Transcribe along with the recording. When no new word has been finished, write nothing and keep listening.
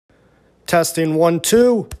Testing 1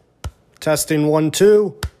 2. Testing 1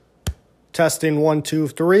 2. Testing 1 2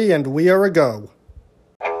 3, and we are a go.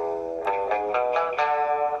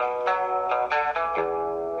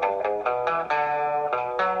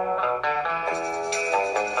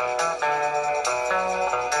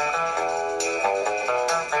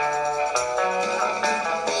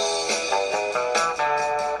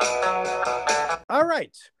 All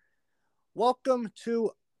right. Welcome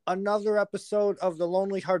to another episode of the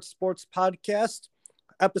Lonely Heart Sports Podcast,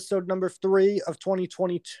 episode number 3 of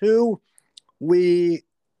 2022. We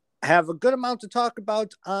have a good amount to talk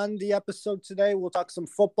about on the episode today. We'll talk some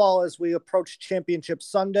football as we approach Championship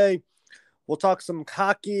Sunday. We'll talk some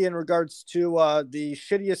hockey in regards to the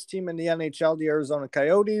shittiest team in the NHL, the Arizona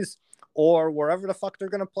Coyotes, or wherever the fuck they're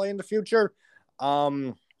going to play in the future.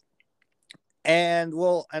 And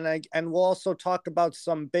we'll also talk about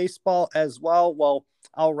some baseball as well. Well,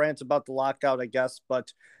 I'll rant about the lockout, I guess.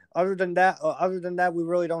 But other than that, we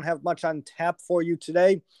really don't have much on tap for you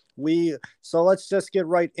today. So let's just get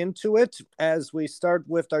right into it as we start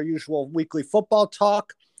with our usual weekly football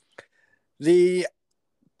talk. The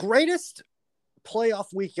greatest playoff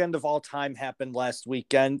weekend of all time happened last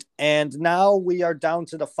weekend, and now we are down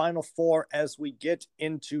to the Final Four as we get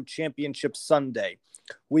into Championship Sunday.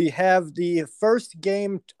 We have the first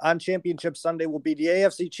game on Championship Sunday will be the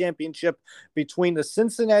AFC Championship between the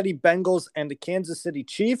Cincinnati Bengals and the Kansas City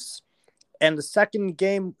Chiefs. And the second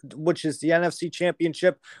game, which is the NFC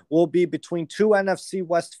Championship, will be between two NFC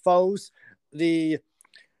West foes, the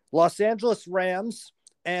Los Angeles Rams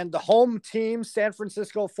and the home team, San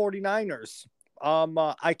Francisco 49ers.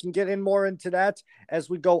 I can get in more into that as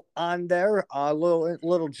we go on there. A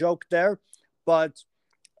little joke there. But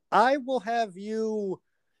I will have you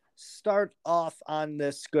start off on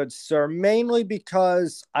this, good sir, mainly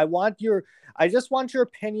because I just want your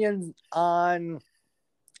opinion on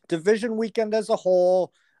division weekend as a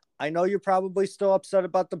whole. I know you're probably still upset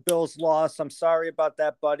about the Bills loss. I'm sorry about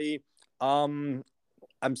that, buddy. I'm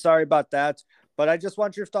sorry about that. But I just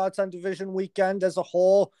want your thoughts on division weekend as a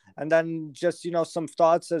whole, and then just, some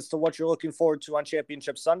thoughts as to what you're looking forward to on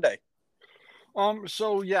Championship Sunday.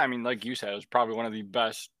 So yeah, I mean, like you said, it was probably one of the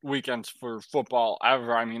best weekends for football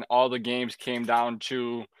ever. I mean, all the games came down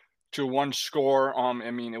to one score.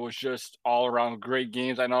 I mean, it was just all around great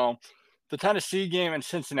games. I know the Tennessee game and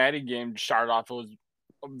Cincinnati game started off. It was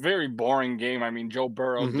a very boring game. I mean, Joe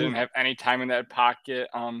Burrow didn't have any time in that pocket.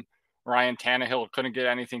 Ryan Tannehill couldn't get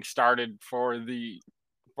anything started for the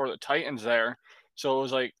Titans there. So it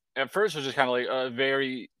was like, at first it was just kind of like a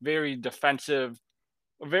very, very defensive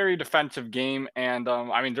game. And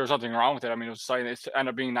I mean, there's nothing wrong with it. I mean, it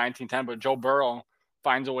ended up being 19-10, but Joe Burrow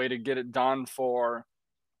finds a way to get it done for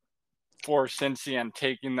Cincy and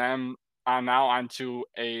taking them now onto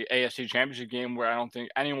a AFC Championship game where I don't think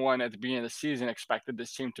anyone at the beginning of the season expected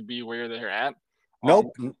this team to be where they're at.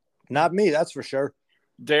 Nope, not me. That's for sure.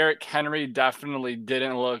 Derrick Henry definitely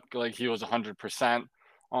didn't look like he was 100%.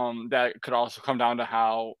 That could also come down to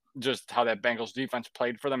how that Bengals defense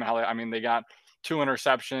played for them. They got 2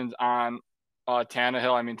 interceptions on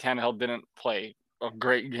Tannehill. I mean, Tannehill didn't play a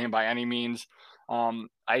great game by any means.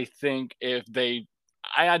 I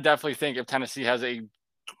definitely think if Tennessee has a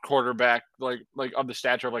quarterback like of the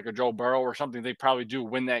stature of like a Joe Burrow or something, they probably do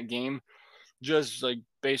win that game. Just like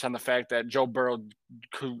based on the fact that Joe Burrow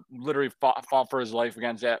could literally fought for his life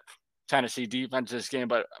against that Tennessee defense this game,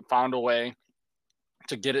 but found a way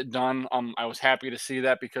to get it done. I was happy to see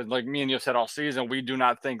that because, like me and you said all season, we did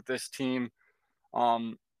not think this team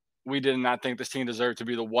deserved to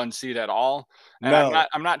be the 1 seed at all. And no.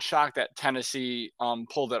 I'm not shocked that Tennessee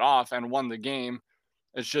pulled it off and won the game.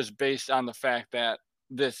 It's just based on the fact that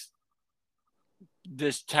this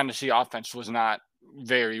Tennessee offense was not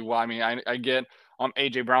very well. I mean, I get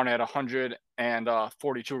AJ Brown had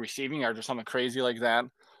 142 receiving yards or something crazy like that.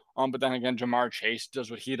 But then again, Jamar Chase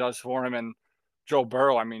does what he does for him, and Joe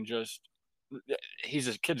Burrow, I mean,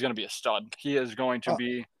 kid's going to be a stud. He is going to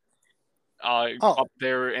be up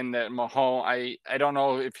there in that Mahomes. I don't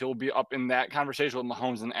know if he'll be up in that conversation with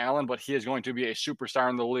Mahomes and Allen, but he is going to be a superstar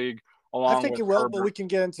in the league. I think he will, Herbert. but we can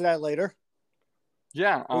get into that later.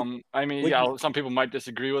 Yeah. Some people might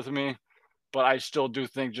disagree with me, but I still do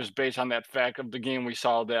think, just based on that fact of the game we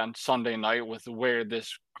saw on Sunday night with where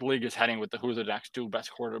this league is heading with who the next 2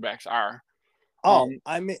 best quarterbacks are.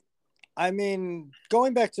 I mean,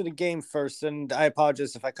 going back to the game first, and I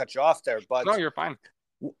apologize if I cut you off there, but no, you're fine.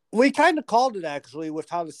 We kind of called it actually with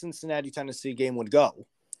how the Cincinnati-Tennessee game would go.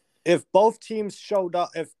 If both teams showed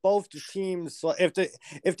up, if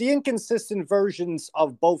the inconsistent versions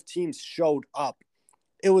of both teams showed up,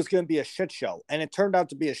 it was going to be a shit show, and it turned out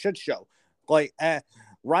to be a shit show. Like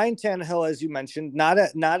Ryan Tannehill, as you mentioned, not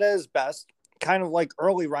at his best, kind of like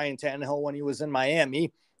early Ryan Tannehill when he was in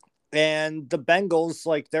Miami. And the Bengals,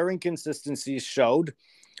 like their inconsistencies showed.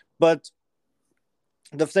 But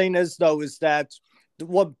the thing is, though, is that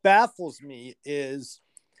what baffles me is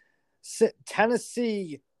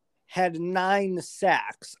Tennessee had 9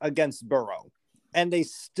 sacks against Burrow, and they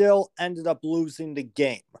still ended up losing the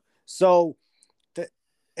game. So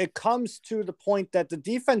it comes to the point that the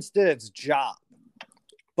defense did its job,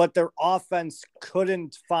 but their offense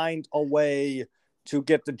couldn't find a way to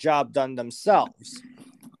get the job done themselves.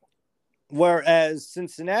 Whereas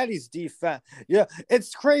Cincinnati's defense, yeah,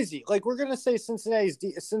 it's crazy. Like we're gonna say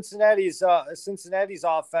Cincinnati's offense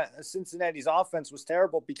was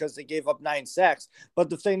terrible because they gave up 9 sacks. But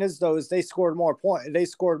the thing is, though, is they scored more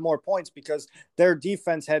points because their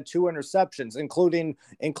defense had 2 interceptions, including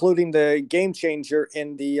the game changer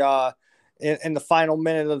in the final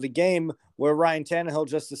minute of the game where Ryan Tannehill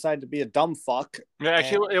just decided to be a dumb fuck. Yeah,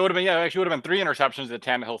 actually, it would have been 3 interceptions that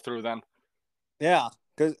Tannehill threw then. Yeah.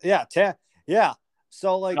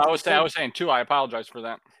 So like I was saying 2. I apologize for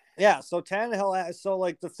that. Yeah, so Tannehill. So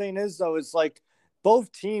like the thing is, though, is like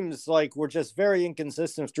both teams like were just very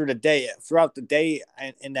inconsistent throughout the day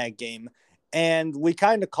in that game, and we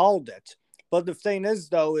kind of called it. But the thing is,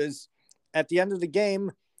 though, is at the end of the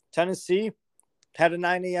game, Tennessee had a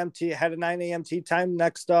 9 a.m. tea time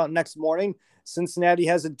next morning. Cincinnati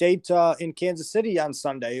has a date in Kansas City on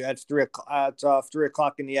Sunday at 3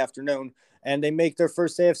 o'clock in the afternoon. And they make their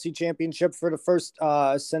first AFC championship for the first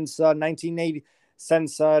since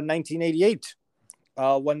 1988,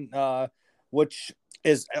 which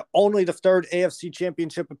is only the 3rd AFC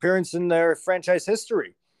championship appearance in their franchise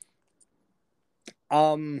history.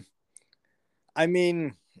 I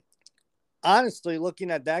mean, honestly, looking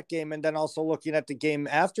at that game and then also looking at the game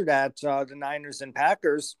after that, the Niners and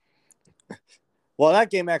Packers. Well,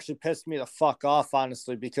 that game actually pissed me the fuck off,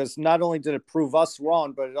 honestly, because not only did it prove us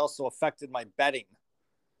wrong, but it also affected my betting.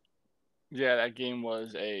 Yeah, that game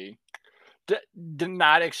was did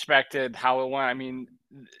not expected how it went. I mean,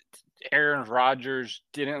 Aaron Rodgers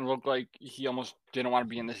didn't look like he almost didn't want to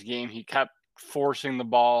be in this game. He kept forcing the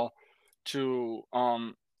ball to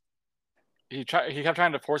he kept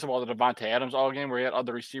trying to force the ball to Davante Adams all game where he had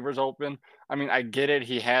other receivers open. I mean, I get it.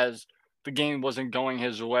 The game wasn't going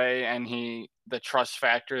his way, and the trust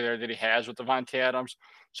factor there that he has with Davante Adams.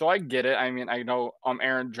 So I get it. I mean, I know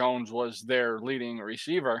Aaron Jones was their leading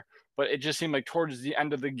receiver, but it just seemed like towards the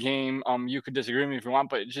end of the game, you could disagree with me if you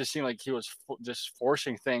want, but it just seemed like he was just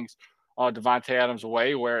forcing things Davante Adams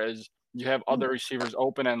away, whereas you have other receivers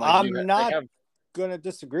open and like I'm not gonna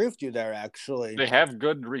disagree with you there. Actually, they have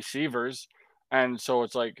good receivers, and so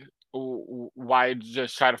it's like, why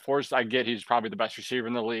just try to force? I get he's probably the best receiver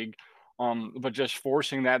in the league. But just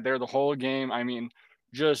forcing that there the whole game, I mean,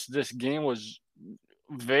 just this game was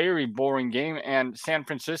very boring game. And San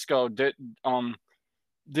Francisco they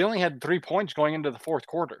only had 3 points going into the 4th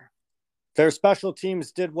quarter. Their special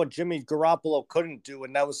teams did what Jimmy Garoppolo couldn't do,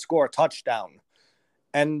 and that was score a touchdown.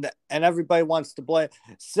 And everybody wants to blame.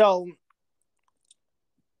 So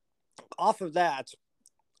off of that,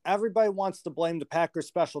 everybody wants to blame the Packers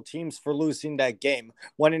special teams for losing that game,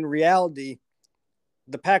 when in reality,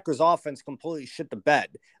 the Packers offense completely shit the bed.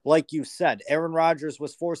 Like you said, Aaron Rodgers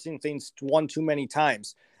was forcing things one too many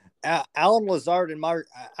times. Allen Lazard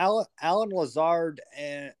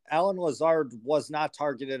was not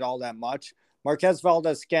targeted all that much. Marquez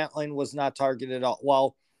Valdes-Scantling was not targeted all.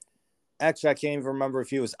 Well, actually, I can't even remember if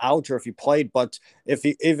he was out or if he played. But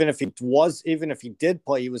even if he did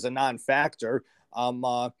play, he was a non-factor.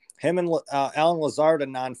 Him and Allen Lazard a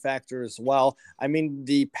non-factor as well. I mean,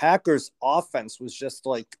 the Packers offense was just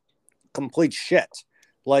like complete shit.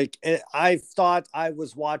 Like I thought I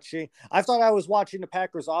was watching the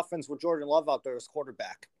Packers offense with Jordan Love out there as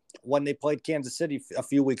quarterback when they played Kansas City a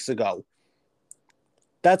few weeks ago.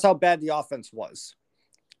 That's how bad the offense was.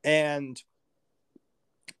 And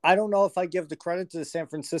I don't know if I give the credit to San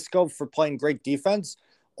Francisco for playing great defense,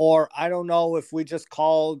 or I don't know if we just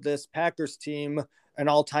call this Packers team an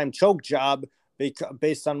all-time choke job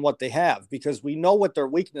based on what they have, because we know what their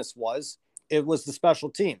weakness was. It was the special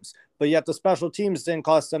teams, but yet the special teams didn't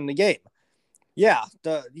cost them the game. Yeah,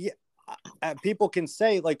 people can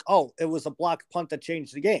say like, "Oh, it was a blocked punt that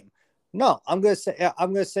changed the game." No, I'm going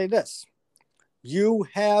to say this: you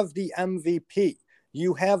have the MVP.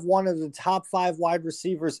 You have one of the top 5 wide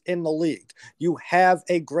receivers in the league. You have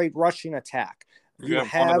a great rushing attack. You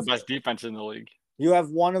have one of the best defenses in the league. You have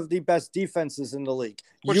one of the best defenses in the league.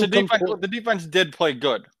 The defense did play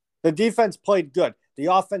good. The defense played good. The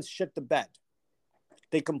offense shit the bed.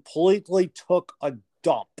 They completely took a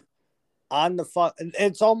dump on the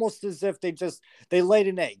it's almost as if they laid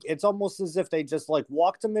an egg. It's almost as if they just like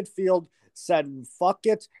walked to midfield, said fuck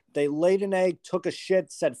it. They laid an egg, took a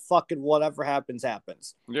shit, said fuck it, whatever happens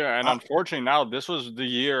happens. Yeah, and unfortunately now this was the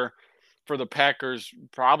year for the Packers,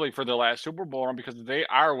 probably for the last Super Bowl run, because they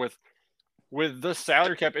are with the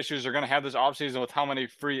salary cap issues they're going to have this offseason, with how many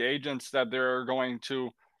free agents that they're going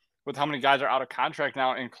to, with how many guys are out of contract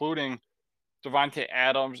now, including Devontae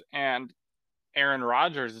Adams and Aaron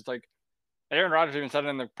Rodgers. It's like Aaron Rodgers even said it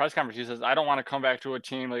in the press conference. He says, "I don't want to come back to a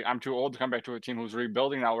team, like I'm too old to come back to a team who's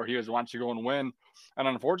rebuilding now, where he wants to go and win." And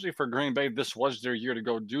unfortunately for Green Bay, this was their year to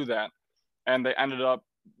go do that, and they ended up,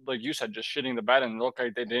 like you said, just shitting the bed and looked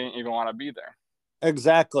like they didn't even want to be there.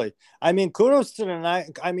 Exactly. I mean, kudos to the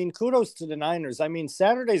Niners. I mean,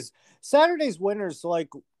 Saturday's winners, like,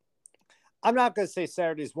 I'm not gonna say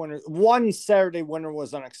Saturday's winner. One Saturday winner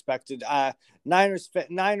was unexpected.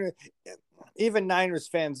 Even Niners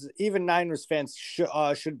fans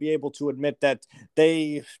should be able to admit that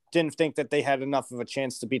they didn't think that they had enough of a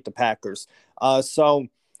chance to beat the Packers. So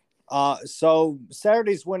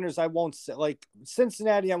Saturday's winners, I won't say, like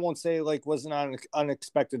Cincinnati, I won't say like was an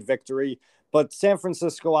unexpected victory, but San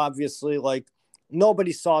Francisco, obviously, like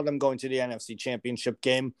nobody saw them going to the NFC Championship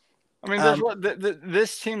game. I mean,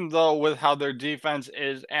 this team though, with how their defense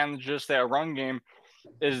is and just that run game,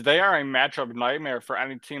 is they are a matchup nightmare for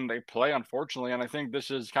any team they play, unfortunately. And I think this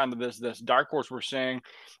is kind of this dark horse we're seeing.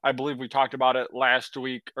 I believe we talked about it last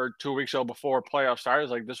week or 2 weeks ago before playoff started.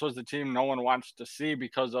 Like this was the team no one wants to see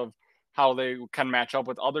because of how they can match up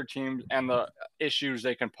with other teams and the issues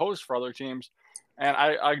they can pose for other teams. And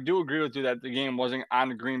I do agree with you that the game wasn't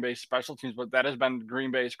on Green Bay's special teams, but that has been Green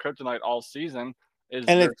Bay's kryptonite all season is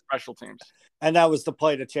their special teams. And that was the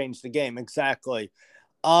play to change the game. Exactly.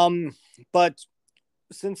 But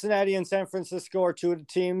Cincinnati and San Francisco are two of the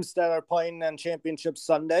teams that are playing on Championship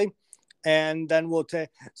Sunday, and then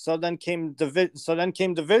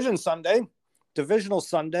Divisional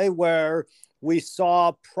Sunday, where we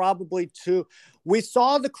saw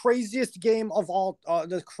the craziest game of all,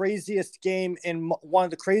 the craziest game in one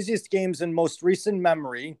of the craziest games in most recent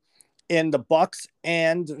memory, in the Bucks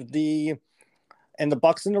and the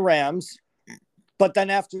Rams. But then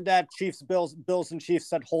after that, Bills and Chiefs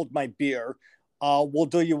said, "Hold my beer. We'll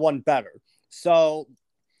do you one better." So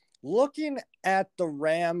looking at the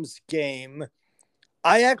Rams game,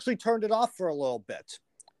 I actually turned it off for a little bit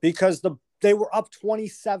because they were up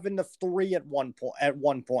 27-3 at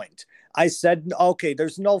one point. I said, okay,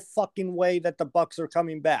 there's no fucking way that the Bucks are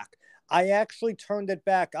coming back. I actually turned it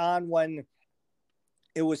back on when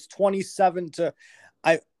it was 27 to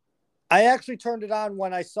I actually turned it on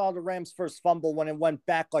when I saw the Rams' first fumble when it went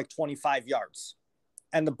back like 25 yards.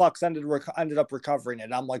 And the Bucks ended up recovering it.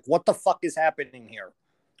 I'm like, what the fuck is happening here?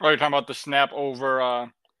 Oh, you're talking about the snap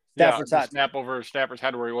over Stafford's head. Snap over Stafford's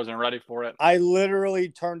head where he wasn't ready for it. I literally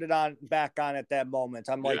turned it back on at that moment.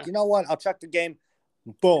 I'm like, You know what? I'll check the game.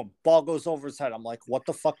 Boom, ball goes over his head. I'm like, what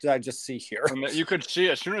the fuck did I just see here? And you could see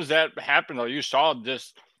as soon as that happened, though, you saw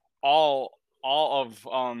just all of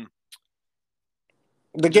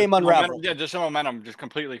the game unraveled. Yeah, just some momentum just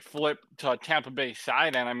completely flipped to Tampa Bay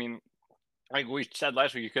side. And I mean, like we said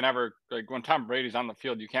last week, you can never, like when Tom Brady's on the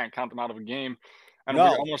field, you can't count them out of a game. And we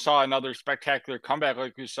almost saw another spectacular comeback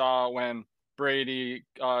like we saw when Brady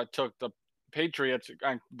took the Patriots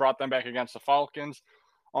and brought them back against the Falcons.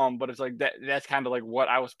 But it's like that's kind of like what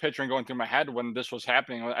I was picturing going through my head when this was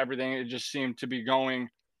happening. Everything, it just seemed to be going,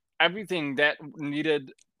 everything that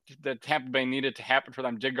Tampa Bay needed to happen for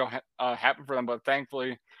them did go happen for them. But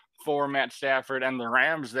thankfully for Matt Stafford and the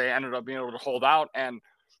Rams, they ended up being able to hold out and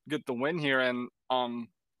get the win here. And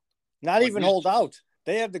not even hold out.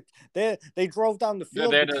 They drove down the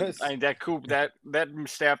field. That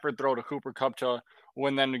Stafford throw to Cooper Kupp to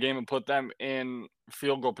win them the game and put them in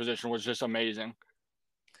field goal position was just amazing.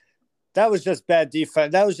 That was just bad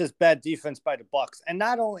defense. That was just bad defense by the Bucks, and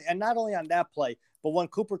not only on that play, but when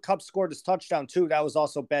Cooper Kupp scored his touchdown too, that was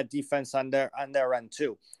also bad defense on their end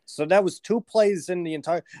too. So that was two plays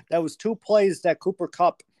that Cooper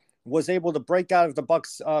Kupp was able to break out of the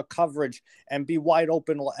Bucks coverage and be wide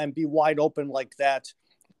open like that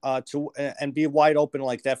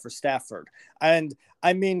for Stafford. And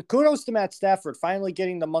I mean, kudos to Matt Stafford finally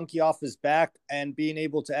getting the monkey off his back and being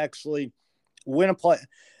able to actually win a playoff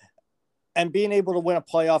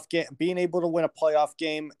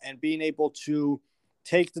game and being able to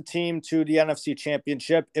take the team to the NFC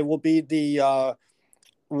Championship. It will be the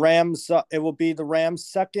Rams'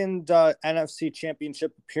 second NFC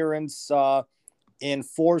Championship appearance in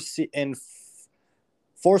 4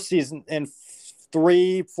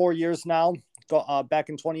 years now. back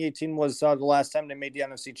in 2018 was the last time they made the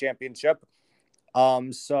NFC Championship.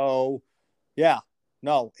 So yeah,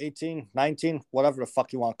 no, 18, 19, whatever the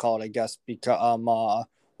fuck you want to call it, I guess, because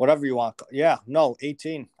whatever you want. Yeah, no,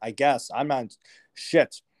 18, I guess. I'm not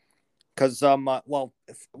shit. Because well,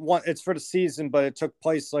 it's for the season, but it took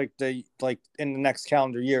place like in the next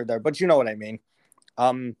calendar year there. But you know what I mean.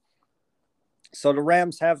 So the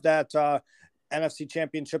Rams have that NFC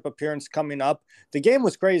Championship appearance coming up. The game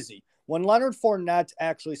was crazy when Leonard Fournette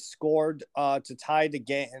actually scored to tie the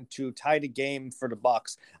game for the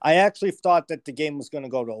Bucs. I actually thought that the game was going to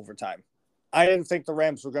go to overtime. I didn't think the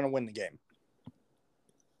Rams were going to win the game.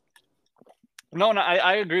 No,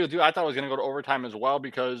 I agree with you. I thought it was going to go to overtime as well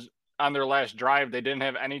because on their last drive, they didn't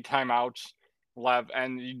have any timeouts left,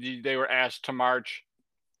 and they were asked to march.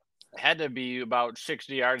 Had to be about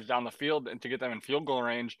 60 yards down the field and to get them in field goal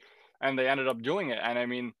range, and they ended up doing it. And I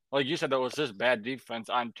mean, like you said, that was just bad defense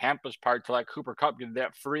on Tampa's part to let Cooper Kupp get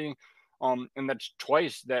that free. And that's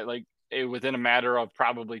twice that within a matter of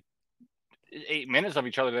probably 8 minutes of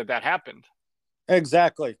each other that happened.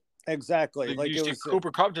 Exactly. Like you see Cooper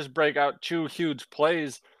Kupp just break out 2 huge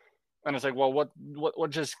plays. And it's like, well, what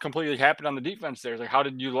just completely happened on the defense there? It's like, how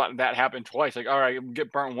did you let that happen twice? Like, all right,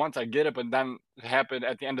 get burnt once, I get it, but then it happened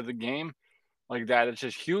at the end of the game like that. It's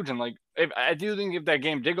just huge. And I do think if that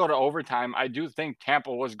game did go to overtime, I do think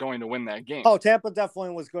Tampa was going to win that game. Oh, Tampa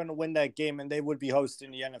definitely was going to win that game, and they would be hosting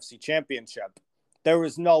the NFC Championship. There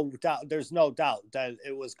was no doubt. There's no doubt that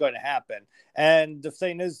it was going to happen. And the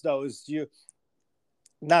thing is, though, is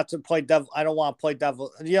not to play devil. I don't want to play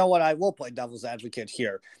devil. You know what? I will play devil's advocate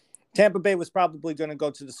here. Tampa Bay was probably going to go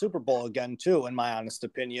to the Super Bowl again, too, in my honest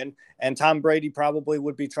opinion. And Tom Brady probably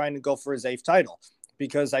would be trying to go for his 8th title,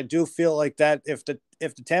 because I do feel like that if the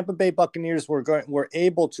Tampa Bay Buccaneers were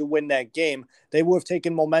able to win that game, they would have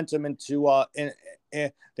taken momentum into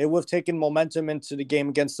the game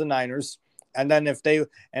against the Niners. And then I think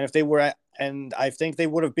they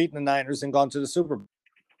would have beaten the Niners and gone to the Super Bowl.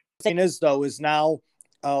 The thing is, though, is now.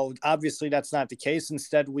 Oh, obviously that's not the case.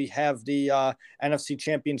 Instead, we have the NFC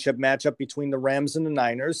Championship matchup between the Rams and the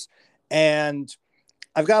Niners. And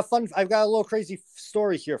I've got a little crazy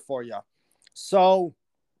story here for you. So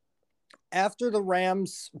after the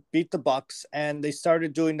Rams beat the Bucs and they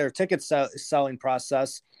started doing their ticket selling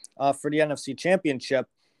process for the NFC Championship,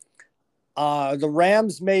 the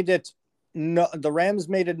Rams made it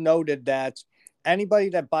noted that anybody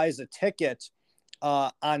that buys a ticket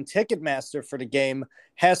on Ticketmaster for the game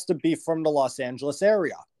has to be from the Los Angeles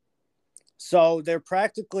area. So they're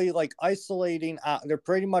practically isolating. They're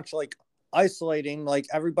pretty much isolating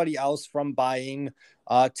everybody else from buying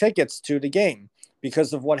tickets to the game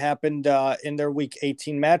because of what happened in their Week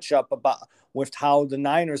 18 matchup with how the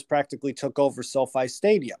Niners practically took over SoFi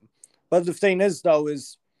Stadium. But the thing is, though,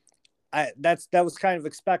 that was kind of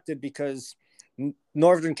expected because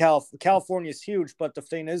Northern California is huge. But the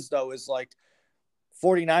thing is, though, is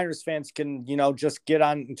 49ers fans can, just get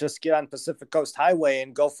on Pacific Coast Highway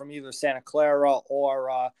and go from either Santa Clara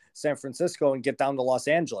or San Francisco and get down to Los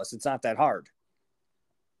Angeles. It's not that hard.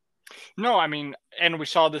 No, I mean, and we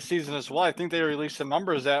saw this season as well. I think they released the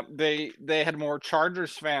numbers that they had more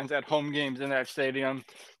Chargers fans at home games in that stadium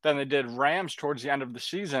than they did Rams towards the end of the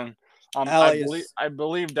season. I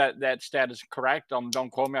believe that stat is correct. Don't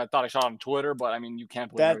quote me. I thought I saw it on Twitter, but I mean, you can't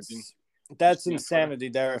believe everything. That's insanity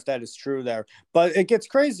there, if that is true there. But it gets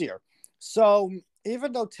crazier. So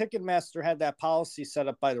even though Ticketmaster had that policy set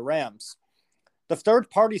up by the Rams, the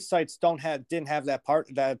third-party sites didn't have that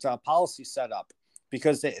policy set up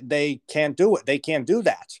because they can't do it. They can't do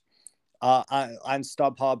that on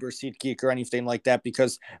StubHub or SeatGeek or anything like that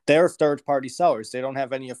because they're third-party sellers. They don't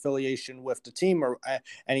have any affiliation with the team or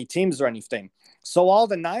any teams or anything. So all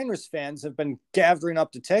the Niners fans have been gathering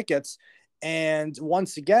up the tickets. And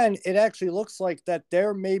once again, it actually looks like that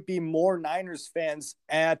there may be more Niners fans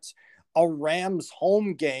at a Rams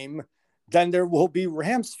home game than there will be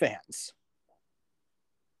Rams fans.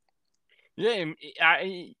 Yeah,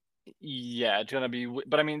 it's going to be.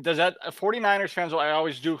 But I mean, does that 49ers fans, I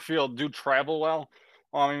always do travel well?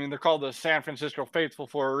 I mean, they're called the San Francisco Faithful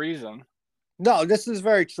for a reason. No, this is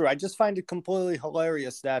very true. I just find it completely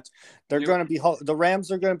hilarious that the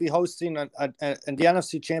Rams are going to be hosting the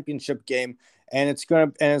NFC Championship game, and it's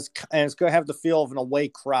going to have the feel of an away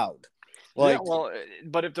crowd.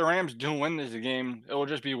 But if the Rams do win this game, it will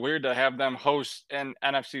just be weird to have them host an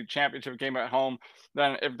NFC Championship game at home.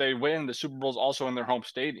 Then if they win, the Super Bowl is also in their home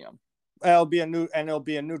stadium. It'll be a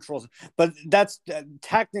neutral, but that's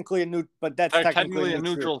technically a new, but that's technically Technically a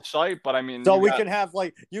neutral. neutral site, but I mean, So we can have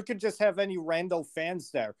like you can just have any rando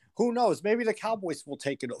fans there. Who knows? Maybe the Cowboys will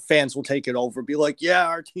take it. Fans will take it over. Be like, yeah,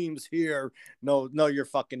 our team's here. No, no, you're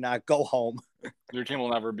fucking not. Go home. your team will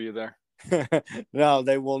never be there. No,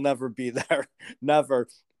 they will never be there. Never.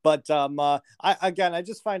 But I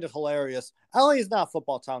just find it hilarious. LA is not a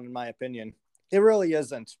football town, in my opinion. It really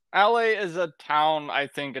isn't. LA is a town. I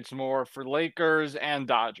think it's more for Lakers and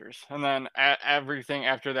Dodgers, and then everything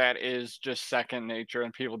after that is just second nature,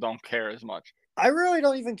 and people don't care as much. I really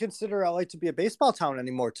don't even consider LA to be a baseball town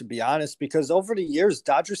anymore, to be honest, because over the years,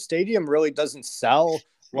 Dodger Stadium really doesn't sell.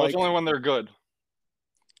 Well, it's Like only when they're good.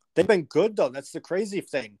 they've been good though. That's the crazy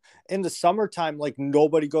thing. In the summertime, like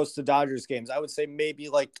nobody goes to Dodgers games. I would say maybe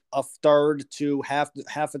like a third to half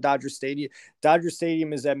a Dodger Stadium. Dodger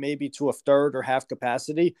Stadium is at maybe to a third or half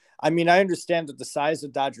capacity. I mean, I understand that the size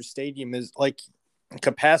of Dodger Stadium is like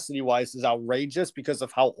capacity wise is outrageous because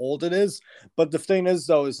of how old it is. But the thing is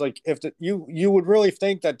though, is like if you would really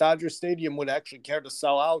think that Dodger Stadium would actually care to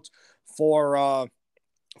sell out for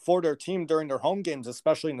for their team during their home games,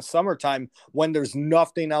 especially in the summertime when there's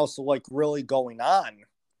nothing else like really going on.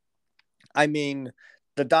 I mean,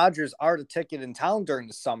 the Dodgers are the ticket in town during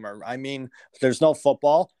the summer. I mean, there's no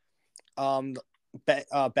football. Um,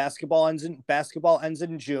 basketball ends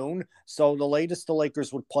in June, so the latest the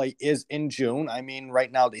Lakers would play is in June. I mean,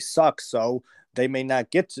 right now they suck, so they may not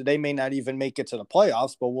even make it to the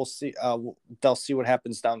playoffs, but we'll see. They'll see what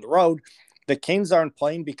happens down the road. The Kings aren't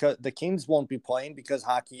playing because the Kings won't be playing because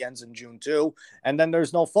hockey ends in June too, and then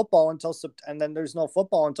there's no football until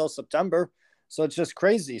September. So it's just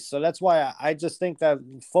crazy. So that's why I just think that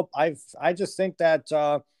I just think that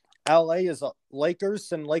LA is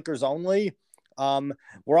Lakers and Lakers only.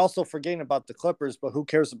 We're also forgetting about the Clippers, but who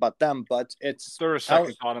cares about them? But it's They're a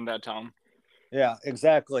second thought in that town. yeah,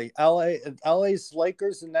 exactly. LA's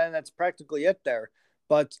Lakers, and then that's practically it there.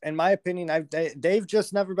 But in my opinion, they've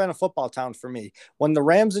just never been a football town for me. When the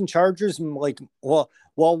Rams and Chargers,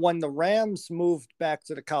 when the Rams moved back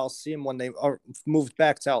to the Coliseum, when moved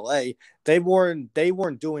back to LA, they weren't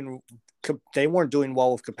doing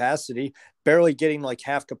well with capacity, barely getting like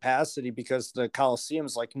half capacity because the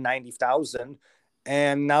Coliseum's like 90,000.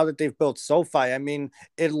 And now that they've built SoFi, I mean,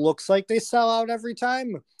 it looks like they sell out every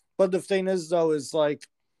time. But the thing is, though, is like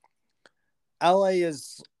LA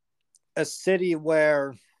is a city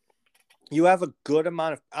where you have a good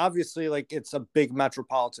amount of, obviously, like it's a big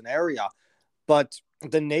metropolitan area, but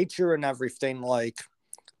the nature and everything, like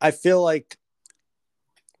I feel like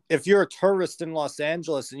if you're a tourist in Los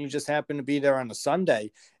Angeles and you just happen to be there on a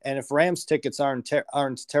Sunday, and if Rams tickets aren't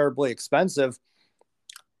terribly expensive,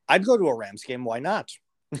 I'd go to a Rams game. Why not?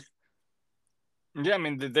 Yeah, I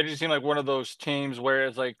mean, they just seem like one of those teams where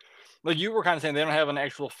it's like you were kind of saying, they don't have an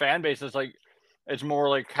actual fan base. It's more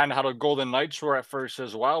like kind of how the Golden Knights were at first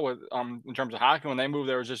as well with in terms of hockey. When they moved,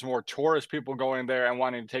 there was just more tourist people going there and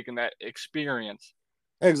wanting to take in that experience.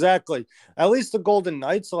 Exactly. At least the Golden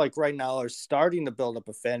Knights, like right now, are starting to build up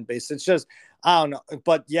a fan base. It's just I don't know,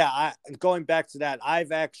 but yeah, going back to that, I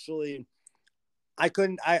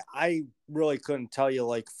really couldn't tell you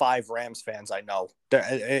like 5 Rams fans I know.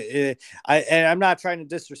 And I'm not trying to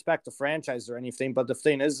disrespect the franchise or anything, but the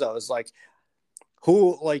thing is though, is like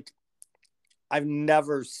who like I've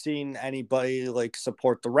never seen anybody like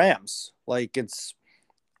support the Rams. Like it's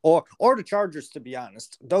or the Chargers, to be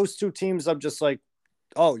honest. Those two teams, I'm just like,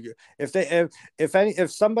 oh,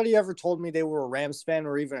 if somebody ever told me they were a Rams fan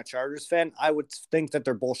or even a Chargers fan, I would think that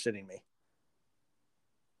they're bullshitting me.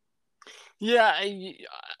 Yeah,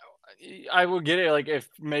 I would get it. Like if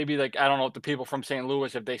maybe like I don't know if the people from St.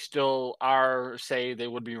 Louis, if they still are, say they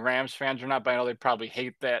would be Rams fans or not, but I know they probably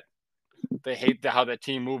hate that. They hate how the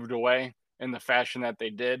team moved away in the fashion that they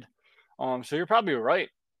did. So you're probably right.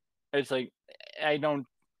 It's like I don't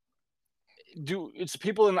do. It's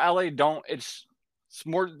people in LA don't. It's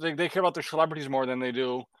more they care about their celebrities more than they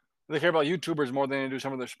do. They care about YouTubers more than they do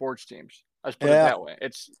some of their sports teams. Let's put it Yeah, that way.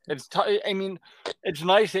 I mean, it's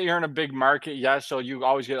nice that you're in a big market, yes. So you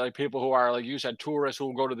always get like people who are like you said, tourists who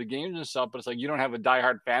will go to the games and stuff. But it's like you don't have a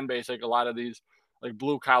diehard fan base like a lot of these like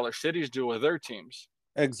blue collar cities do with their teams.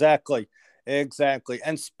 exactly. Exactly.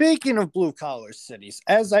 And speaking of blue collar cities,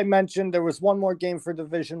 as I mentioned, there was one more game for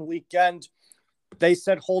division weekend. They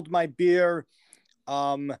said hold my beer.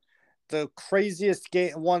 Um, the craziest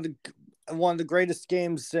game, one of the greatest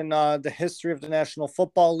games in the history of the National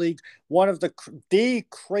Football League. One of the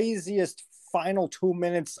craziest final 2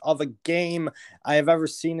 minutes of a game I have ever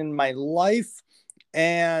seen in my life.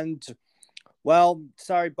 And Well,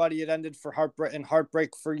 sorry, buddy. It ended for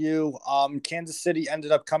heartbreak for you. Kansas City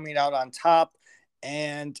ended up coming out on top.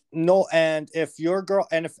 And no, and if your girl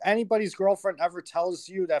and if anybody's girlfriend ever tells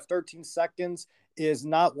you that 13 seconds is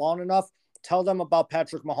not long enough, tell them about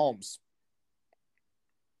Patrick Mahomes.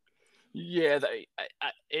 Yeah,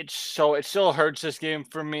 it still hurts this game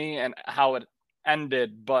for me and how it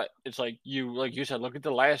ended, but it's like you said, look at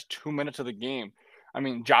the last 2 minutes of the game. I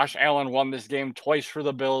mean, Josh Allen won this game twice for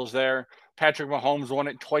the Bills there. Patrick Mahomes won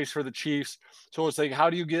it twice for the Chiefs. So it's like, how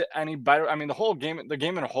do you get any better? I mean, the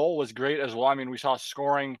game in a whole was great as well. I mean, we saw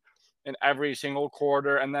scoring in every single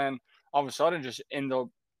quarter, and then all of a sudden, just in the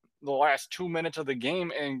last 2 minutes of the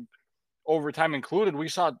game and overtime included, we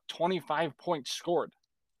saw 25 points scored.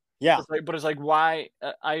 Yeah. But it's like, why?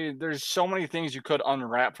 I There's so many things you could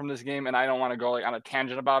unwrap from this game, and I don't want to go like on a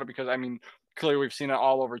tangent about it because I mean, clearly we've seen it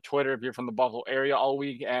all over Twitter if you're from the Buffalo area all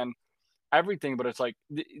week and everything. But it's like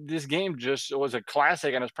this game just was a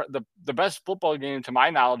classic, and it's the best football game to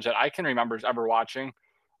my knowledge that I can remember is ever watching.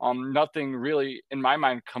 Nothing really in my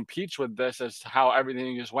mind competes with this as to how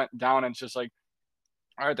everything just went down. And it's just like,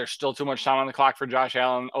 all right, there's still too much time on the clock for Josh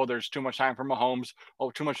Allen. Oh, there's too much time for Mahomes.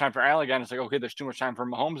 Oh, too much time for Allen again. It's like, okay, there's too much time for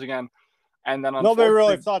Mahomes again. And then Nobody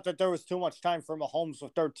really unfortunately, thought that there was too much time for Mahomes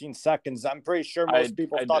with 13 seconds. I'm pretty sure most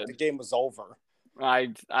people I thought did. the game was over.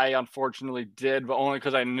 I unfortunately did, but only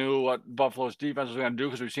because I knew what Buffalo's defense was going to do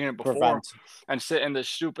because we've seen it before, Prevent. and sit in this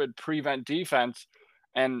stupid prevent defense.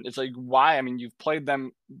 And it's like, why? I mean, you've played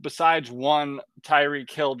them besides one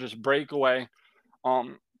Tyreek Hill just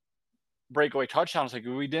um, breakaway touchdowns. Like,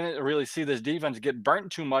 we didn't really see this defense get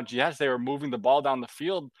burnt too much. Yes, they were moving the ball down the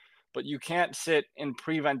field, but you can't sit in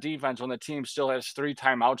prevent defense when the team still has 3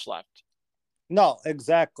 timeouts left. No,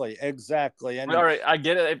 exactly. All And right, I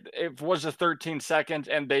get it. If it was a 13 seconds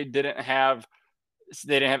and they didn't have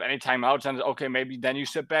any timeouts, and okay, maybe then you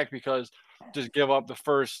sit back because just give up the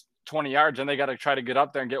first 20 yards and they got to try to get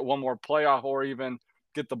up there and get one more playoff or even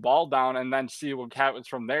get the ball down and then see what happens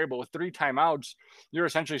from there. But with 3 timeouts, you're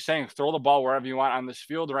essentially saying throw the ball wherever you want on this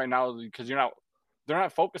field right now because they're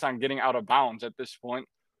not focused on getting out of bounds at this point.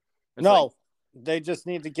 It's like, no, they just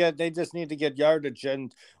need to get yardage.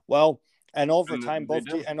 And well, and overtime and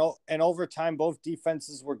they do. and overtime both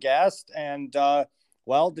defenses were gassed. And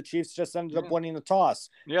well, the Chiefs just ended up Yeah. winning the toss.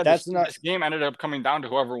 Yeah, That's not. this game ended up coming down to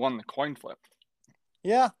whoever won the coin flip.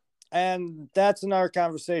 Yeah. And that's another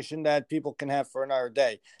conversation that people can have for another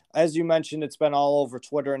day. As you mentioned, it's been all over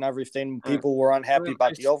Twitter and everything. Right. People were unhappy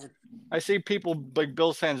about the over. I see people like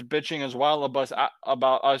Bills fans bitching as well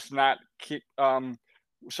about us not keep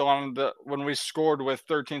so on the when we scored with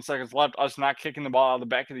 13 seconds left, us not kicking the ball out of the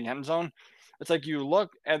back of the end zone. It's like you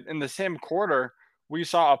look at in the same quarter, we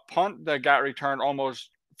saw a punt that got returned almost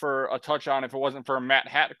for a touchdown if it wasn't for Matt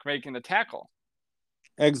Hattick making the tackle.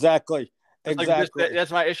 Exactly. It's like Exactly.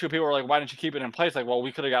 that's my issue. People are like, why didn't you keep it in place? Like, well,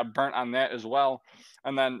 we could have got burnt on that as well.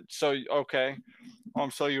 And then so okay,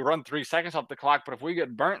 so you run 3 seconds off the clock, but if we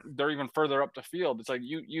get burnt, they're even further up the field. It's like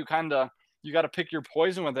you kind of you got to pick your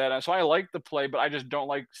poison with that. And so I like the play, but I just don't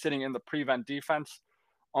like sitting in the prevent defense.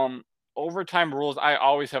 Um, Overtime rules I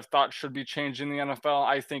always have thought should be changed in the NFL.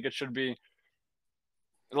 I think it should be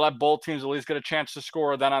let both teams at least get a chance to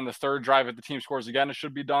score. Then on the third drive, if the team scores again, it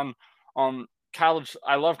should be done. College,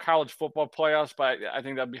 I love college football playoffs, but I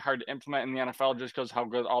think that'd be hard to implement in the NFL just because how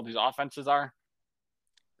good all these offenses are.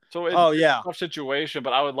 So Oh it's yeah. a tough situation,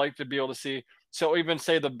 but I would like to be able to see. So even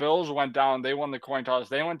say the Bills went down, they won the coin toss,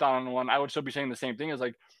 they went down and won. I would still be saying the same thing as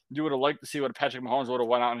like you would have liked to see what Patrick Mahomes would have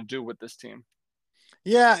went out and do with this team.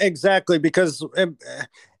 Yeah, exactly. Because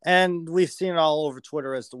and we've seen it all over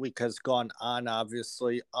Twitter as the week has gone on.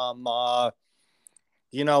 Obviously,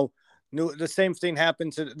 you know, the same thing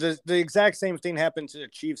happened to the exact same thing happened to the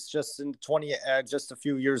Chiefs just in just a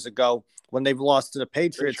few years ago when they've lost to the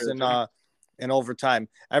Patriots in overtime.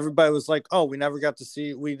 Everybody was like, "Oh, we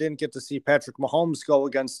didn't get to see Patrick Mahomes go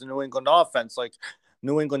against the New England offense, like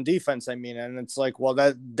New England defense." I mean, and it's like, well,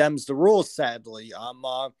 them's the rules, sadly.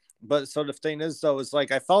 But so the thing is, though, is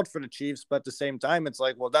like I felt for the Chiefs, but at the same time, it's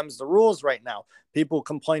like, well, them's the rules right now. People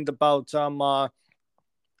complained about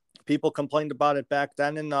it back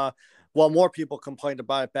then, and well, more people complained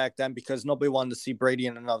about it back then because nobody wanted to see Brady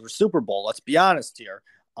in another Super Bowl. Let's be honest here.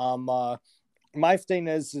 My thing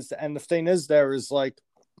is, and the thing is, there is like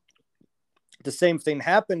the same thing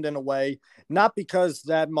happened in a way, not because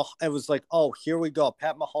that it was like, oh, here we go,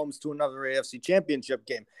 Pat Mahomes to another AFC Championship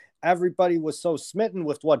game. Everybody was so smitten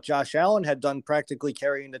with what Josh Allen had done, practically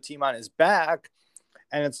carrying the team on his back.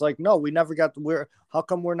 And it's like, no, we never got. How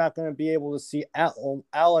come we're not going to be able to see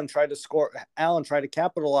Allen try to score? Allen try to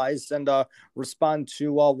capitalize and respond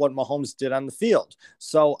to what Mahomes did on the field.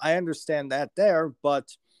 So I understand that there,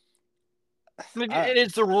 but it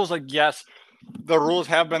is the rules. Like, yes, the rules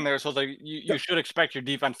have been there, so it's like you should expect your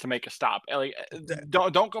defense to make a stop. Like,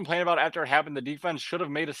 don't complain about it after it happened. The defense should have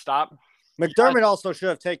made a stop. McDermott also should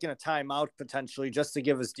have taken a timeout potentially just to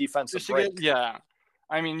give his defense a break. Yeah.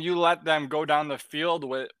 I mean, you let them go down the field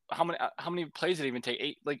with how many plays did it even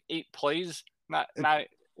take? Eight plays?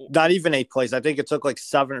 Not even 8 plays. I think it took like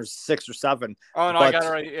 7 or 6 or 7. Oh no, I got it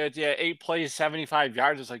right. 8 plays, 75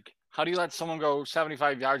 yards. It's like, how do you let someone go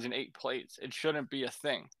 75 yards in 8 plays? It shouldn't be a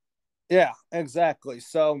thing. Yeah, exactly.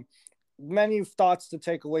 So many thoughts to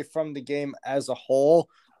take away from the game as a whole.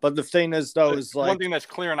 But the thing is, though, is like one thing that's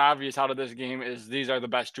clear and obvious out of this game is these are the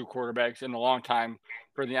best 2 quarterbacks in a long time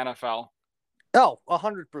for the NFL. Oh,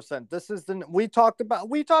 100%. This is we talked about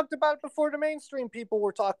it before the mainstream people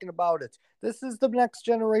were talking about it. This is the next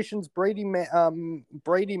generation's Brady Manning.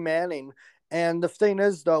 And the thing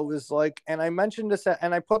is, though, is like, and I mentioned this,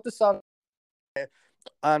 and I put this out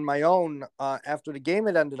on my own after the game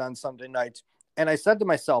had ended on Sunday night, and I said to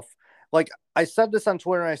myself, like, I said this on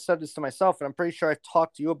Twitter, and I said this to myself, and I'm pretty sure I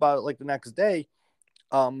talked to you about it like the next day.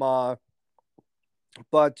 But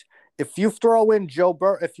if you throw in Joe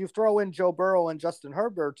Burrow and Justin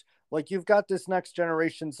Herbert, like, you've got this next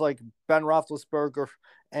generation's like Ben Roethlisberger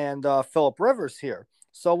and Philip Rivers here.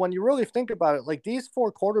 So when you really think about it, like, these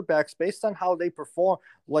 4 quarterbacks, based on how they perform,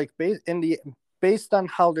 like based on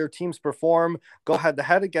how their teams perform, go head to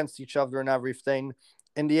head against each other and everything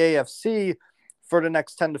in the AFC for the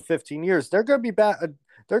next 10 to 15 years, they're going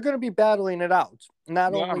to be battling it out.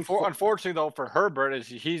 Unfortunately, though, for Herbert, is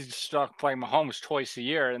he's stuck playing Mahomes twice a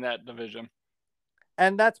year in that division,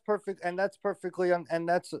 and that's perfect. And that's perfectly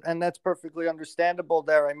understandable.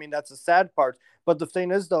 There, I mean, that's a sad part. But the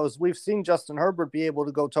thing is, though, is we've seen Justin Herbert be able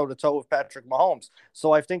to go toe to toe with Patrick Mahomes.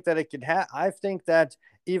 So I think that it could have. I think that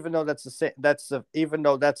even though that's the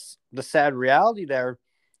sad reality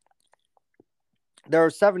there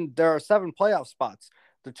are 7 playoff spots.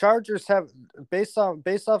 The Chargers have, based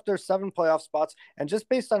off their 7 playoff spots, and just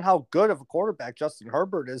based on how good of a quarterback Justin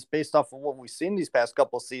Herbert is, based off of what we've seen these past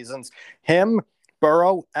couple of seasons, him,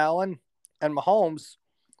 Burrow, Allen, and Mahomes,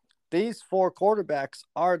 these 4 quarterbacks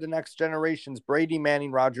are the next generation's Brady,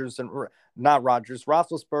 Manning,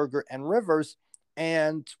 Roethlisberger, and Rivers.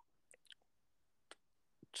 And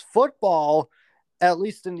football, at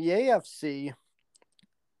least in the AFC,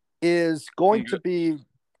 is going to be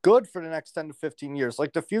good for the next 10 to 15 years.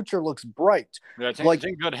 Like, the future looks bright. Yeah, it's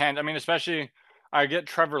in good hands. I mean, especially, I get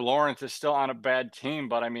Trevor Lawrence is still on a bad team,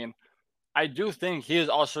 but I mean, I do think he is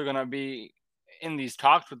also going to be in these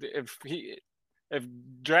talks with if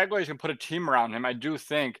Jaguars can put a team around him. I do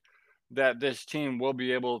think that this team will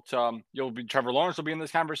be able to. Trevor Lawrence will be in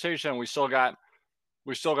this conversation. We still got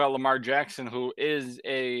Lamar Jackson, who is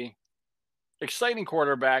a exciting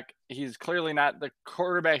quarterback. He's clearly not, the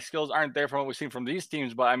quarterback skills aren't there from what we've seen from these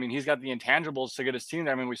teams, but I mean, he's got the intangibles to get his team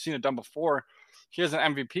there. I mean, we've seen it done before. He has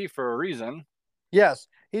an MVP for a reason. Yes,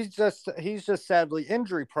 he's just sadly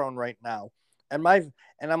injury prone right now. And my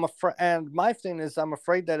thing is, I'm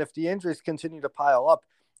afraid that if the injuries continue to pile up,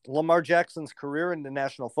 Lamar Jackson's career in the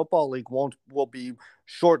National Football League will be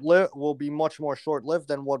much more short-lived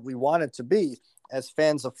than what we want it to be as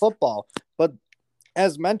fans of football. But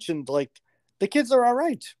as mentioned, like, the kids are all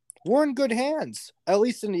right. We're in good hands, at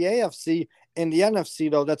least in the AFC. In the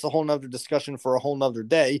NFC, though, that's a whole nother discussion for a whole nother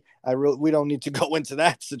day. We don't need to go into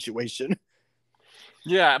that situation.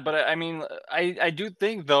 Yeah, but I mean, I do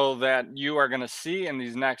think, though, that you are going to see in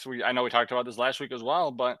these next week. I know we talked about this last week as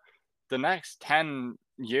well, but the next 10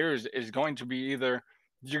 years is going to be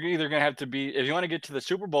you're either going to have to beat, if you want to get to the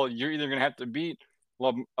Super Bowl, you're either going to have to beat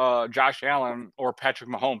Josh Allen or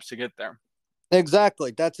Patrick Mahomes to get there.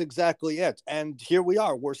 Exactly. That's exactly it. And here we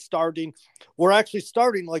are. We're actually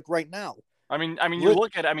starting like right now. I mean, you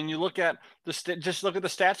look at just look at the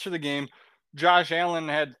stats for the game. Josh Allen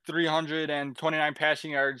had 329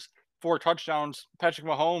 passing yards, 4 touchdowns. Patrick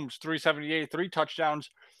Mahomes, 378, 3 touchdowns,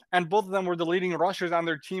 and both of them were the leading rushers on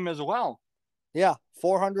their team as well. Yeah,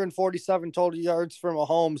 447 total yards for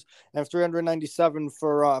Mahomes and 397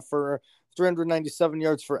 for 397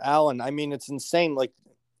 yards for Allen. I mean, it's insane. Like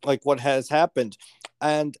what has happened.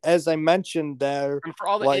 And as I mentioned there, and for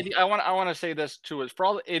all the idiots, I want to say this too, is for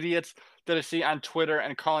all the idiots that I see on Twitter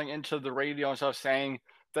and calling into the radio and stuff saying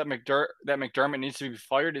that McDermott needs to be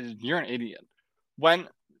fired, you're an idiot.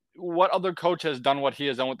 What other coach has done what he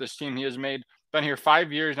has done with this team? He has been here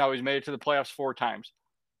 5 years now. He's made it to the playoffs 4 times.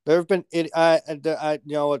 There have been you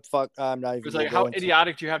know what, fuck, I'm not even It's gonna like, how go into.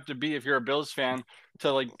 idiotic do you have to be if you're a Bills fan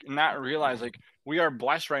to, like, not realize, like, we are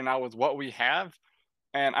blessed right now with what we have,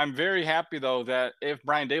 and I'm very happy, though, that if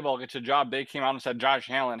Brian Daboll gets a job, they came out and said Josh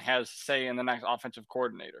Allen has say in the next offensive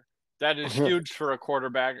coordinator. That is huge for a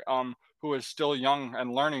quarterback, who is still young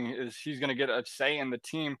and learning, is he's gonna get a say in the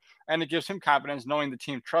team, and it gives him confidence knowing the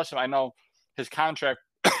team trusts him. I know his contract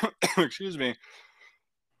excuse me,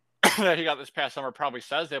 that he got this past summer probably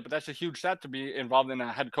says that, but that's a huge step to be involved in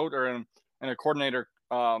a head coach or in a coordinator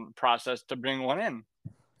process to bring one in.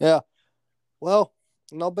 Yeah. Well,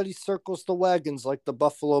 nobody circles the wagons like the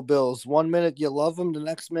Buffalo Bills. One minute you love them, the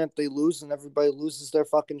next minute they lose, and everybody loses their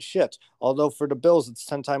fucking shit. Although for the Bills, it's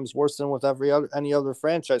 10 times worse than with any other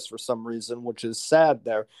franchise for some reason, which is sad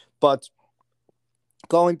there. But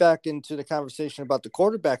going back into the conversation about the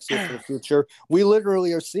quarterbacks here for the future, we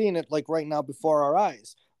literally are seeing it like right now before our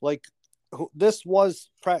eyes. Like this was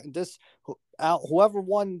this whoever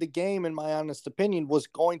won the game, in my honest opinion, was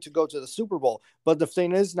going to go to the Super Bowl. But the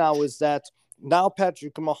thing is that now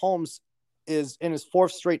Patrick Mahomes is in his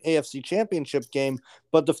fourth straight AFC Championship game.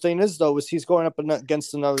 But the thing is, though, is he's going up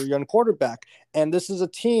against another young quarterback, and this is a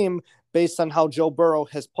team based on how Joe Burrow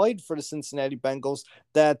has played for the Cincinnati Bengals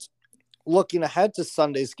that looking ahead to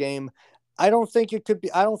Sunday's game, I don't think it could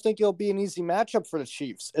be. I don't think it'll be an easy matchup for the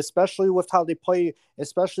Chiefs, especially with how they play,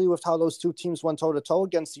 especially with how those two teams went toe to toe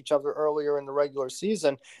against each other earlier in the regular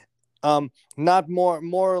season. Not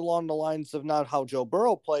more along the lines of not how Joe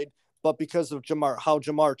Burrow played, but because of how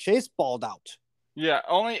Ja'Marr Chase balled out. Yeah,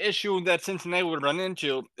 only issue that Cincinnati would run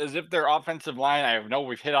into is if their offensive line. I know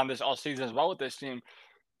we've hit on this all season as well with this team.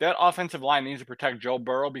 That offensive line needs to protect Joe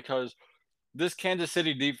Burrow because this Kansas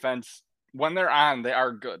City defense, when they're on, they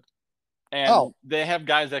are good. And Oh they have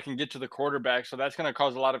guys that can get to the quarterback. So that's going to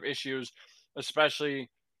cause a lot of issues, especially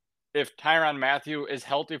if Tyrann Mathieu is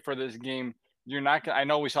healthy for this game. You're not going to, I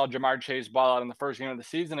know we saw Ja'Marr Chase ball out in the first game of the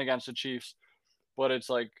season against the Chiefs, but it's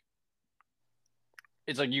like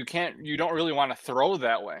you don't really want to throw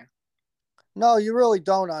that way. no, you really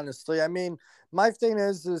don't. Honestly, I mean, my thing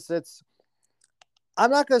is it's. I'm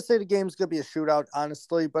not going to say the game's going to be a shootout,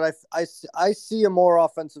 honestly, but I see a more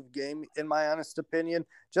offensive game in my honest opinion,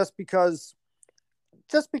 just because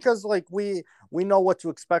like we know what to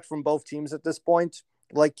expect from both teams at this point.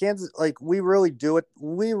 Like Kansas, like we really do it.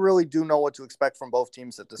 We really do know what to expect from both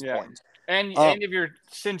teams at this Yeah. point. And if you're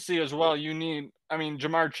Cincy as well, you need I mean,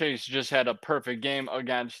 Ja'Marr Chase just had a perfect game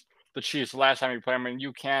against the Chiefs last time he played. I mean,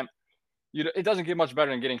 it doesn't get much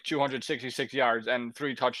better than getting 266 yards and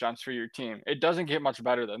 3 touchdowns for your team. It doesn't get much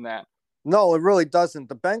better than that. No, it really doesn't.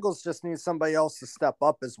 The Bengals just need somebody else to step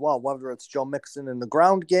up as well, whether it's Joe Mixon in the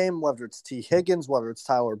ground game, whether it's T. Higgins, whether it's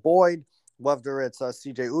Tyler Boyd, whether it's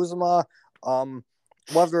C.J. Uzuma,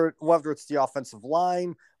 whether it's the offensive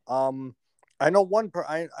line. I know one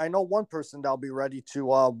person that'll be ready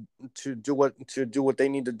to do what they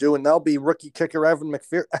need to do, and that'll be rookie kicker Evan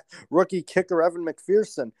McPherson.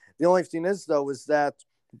 The only thing is though is that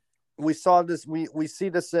we saw this we see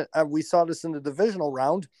this we saw this in the divisional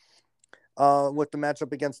round with the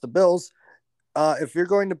matchup against the Bills. If you're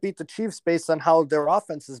going to beat the Chiefs based on how their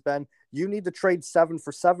offense has been, you need to trade 7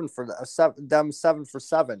 for 7 for them 7 for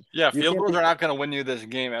 7. Yeah, You field can't goals be. are not going to win you this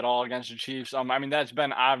game at all against the Chiefs. I mean, that's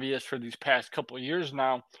been obvious for these past couple of years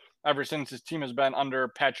now, ever since this team has been under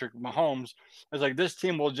Patrick Mahomes. It's like this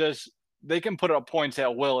team will just, they can put up points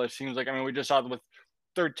at will, it seems like. I mean, we just saw with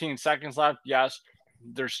 13 seconds left. Yes,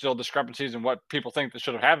 there's still discrepancies in what people think that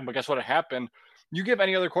should have happened, but guess what happened? You give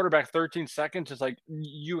any other quarterback 13 seconds, it's like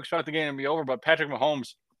you expect the game to be over, but Patrick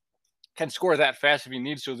Mahomes can score that fast if he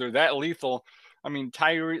needs to. They're that lethal. I mean,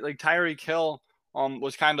 Tyreek Hill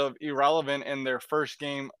was kind of irrelevant in their first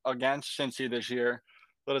game against Cincy this year.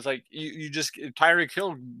 But it's like you just Tyreek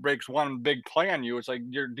Hill breaks one big play on you. It's like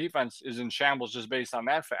your defense is in shambles just based on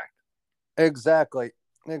that fact. Exactly.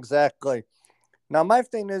 Now my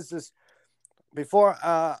thing is before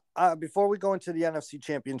we go into the NFC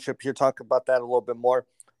Championship here, talk about that a little bit more.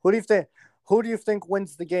 Who do you think? Who do you think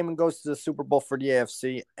wins the game and goes to the Super Bowl for the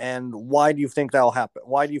AFC, and why do you think that'll happen?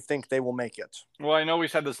 Why do you think they will make it? Well, I know we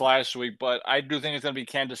said this last week, but I do think it's going to be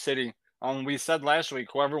Kansas City. We said last week,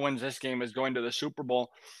 whoever wins this game is going to the Super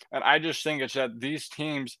Bowl, and I just think it's that these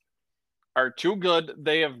teams are too good.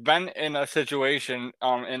 They have been in a situation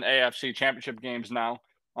in AFC Championship games now.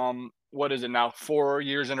 What is it now? 4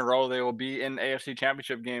 years in a row they will be in AFC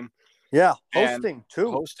Championship game Yeah, and hosting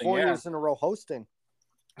too. hosting. 4 Yeah, years in a row hosting.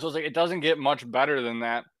 so it's like it doesn't get much better than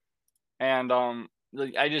that. And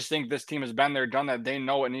like, I just think this team has been there, done that. They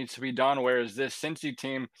know what needs to be done. Whereas this Cincy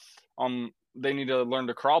team, they need to learn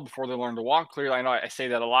to crawl before they learn to walk. Clearly, I know I say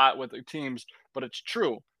that a lot with the teams, but it's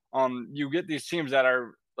true. You get these teams that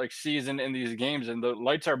are like seasoned in these games, and the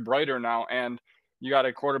lights are brighter now. And you got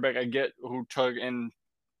a quarterback I get who took in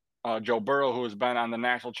Joe Burrow, who has been on the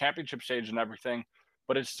national championship stage and everything,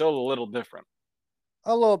 but it's still a little different.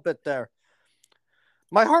 A little bit there.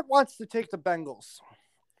 My heart wants to take the Bengals.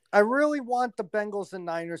 I really want the Bengals and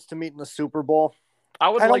Niners to meet in the Super Bowl. I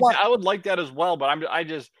would like that as well, but I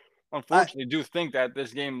just unfortunately do think that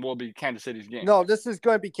this game will be Kansas City's game. No, this is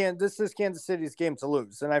going to be Kansas City's game to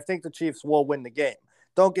lose, and I think the Chiefs will win the game.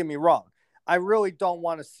 Don't get me wrong. I really don't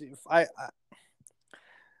want to see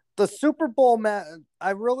the Super Bowl. My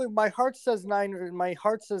heart says Niners. My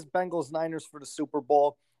heart says Bengals Niners for the Super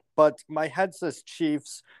Bowl, but my head says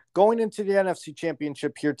Chiefs. Going into the NFC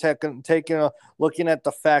Championship here, looking at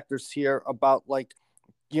the factors here about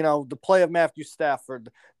the play of Matthew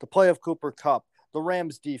Stafford, the play of Cooper Kupp, the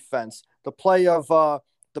Rams defense, the play of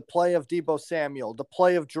Deebo Samuel, the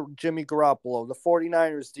play of Jimmy Garoppolo, the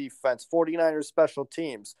 49ers defense, 49ers special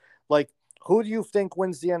teams. Like, who do you think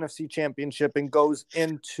wins the NFC Championship and goes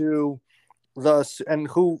into who goes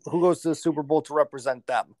to the Super Bowl to represent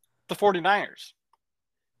them? The 49ers.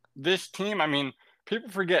 This team, I mean, people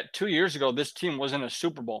forget 2 years ago this team was in a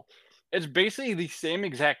Super Bowl. It's basically the same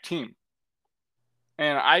exact team.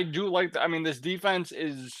 And I do like I mean, this defense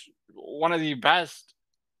is one of the best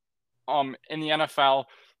in the NFL.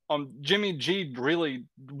 Jimmy G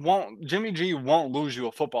won't lose you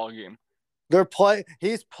a football game. They're playing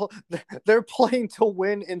to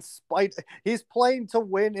win he's playing to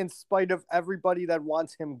win in spite of everybody that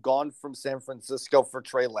wants him gone from San Francisco for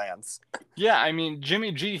Trey Lance. Yeah, I mean,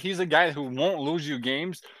 Jimmy G, he's a guy who won't lose you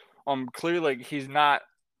games. Clearly, like, he's not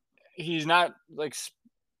a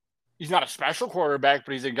special quarterback,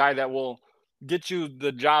 but he's a guy that will get you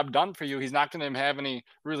the job done for you. He's not going to have any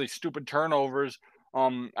really stupid turnovers.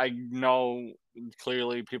 I know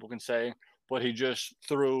clearly people can say, but he's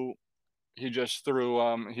thrown 2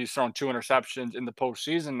 interceptions in the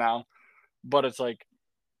postseason now, but it's like,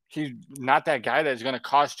 he's not that guy that's going to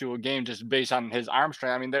cost you a game just based on his arm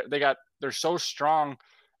strength. I mean, they're so strong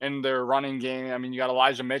in their running game. I mean, you got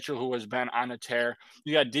Elijah Mitchell, who has been on a tear.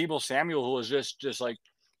 You got Deebo Samuel, who is just like,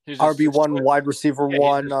 he's RB1, wide receiver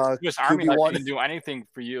one, Swiss Army knife, QB1. can do anything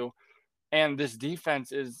for you. And this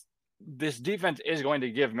defense is going to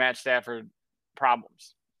give Matt Stafford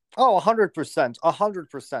problems. Oh, 100%.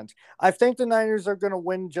 100%. I think the Niners are going to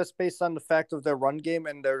win just based on the fact of their run game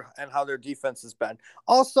and how their defense has been.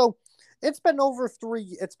 Also, it's been a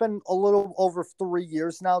little over 3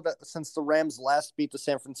 years now since the Rams last beat the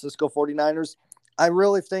San Francisco 49ers. I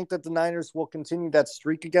really think that the Niners will continue that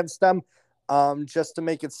streak against them, just to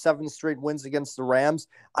make it 7 straight wins against the Rams.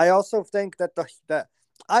 I also think that the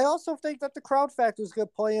crowd factor is going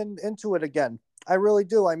to play into it again. I really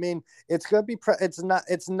do. I mean, it's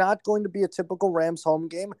not going to be a typical Rams home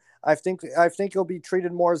game. I think it'll be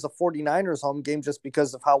treated more as a 49ers home game just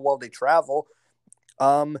because of how well they travel.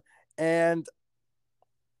 And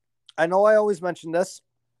I know I always mention this.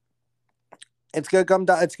 It's going to come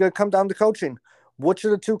down to coaching. Which of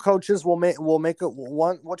the two coaches will make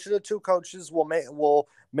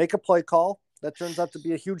a play call that turns out to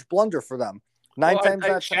be a huge blunder for them?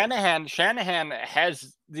 Shanahan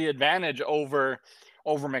has the advantage over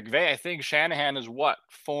McVay. I think Shanahan is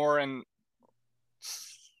 6-0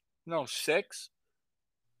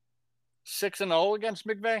 against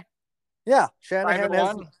McVay. Yeah, Shanahan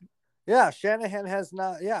has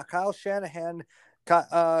not. Yeah, Kyle Shanahan.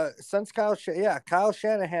 Kyle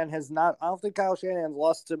Shanahan has not. I don't think Kyle Shanahan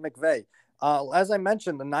lost to McVay. As I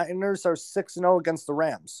mentioned, the Niners are 6-0 against the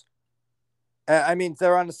Rams. I mean,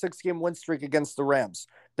 they're on a 6-game win streak against the Rams.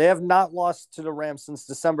 They have not lost to the Rams since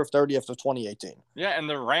December 30th of 2018. Yeah, and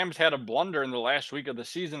the Rams had a blunder in the last week of the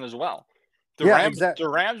season as well. The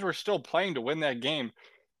Rams were still playing to win that game,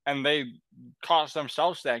 and they cost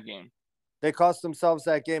themselves that game.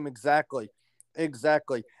 Exactly.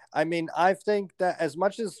 I mean, I think that as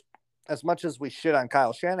much as we shit on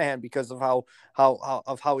Kyle Shanahan because of how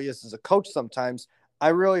he is as a coach sometimes, I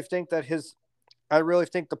really think the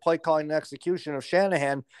play calling and execution of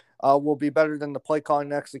Shanahan will be better than the play calling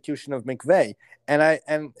and execution of McVay.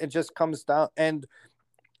 And it just comes down. And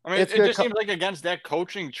I mean, it just seems like against that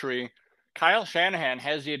coaching tree, Kyle Shanahan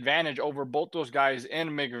has the advantage over both those guys in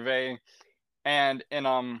McVay and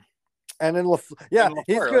in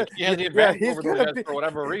he's good. He has the advantage over those guys for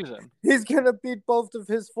whatever reason. He's gonna beat both of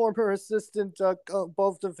his former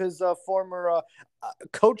former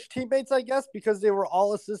coach teammates, I guess, because they were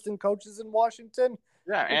all assistant coaches in Washington.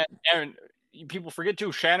 Yeah, and people forget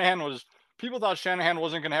too. People thought Shanahan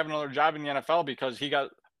wasn't going to have another job in the NFL because he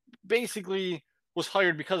was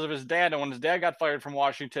hired because of his dad, and when his dad got fired from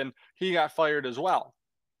Washington, he got fired as well.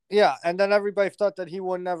 Yeah, and then everybody thought that he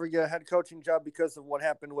would never get a head coaching job because of what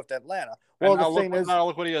happened with Atlanta. And Well, the thing is, now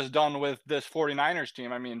look what he has done with this 49ers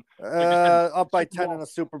team. I mean, like you said, up by Super 10 in Bowl. the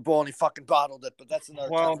Super Bowl, and he fucking bottled it. But that's another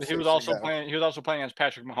Well, conversation again. he was also playing against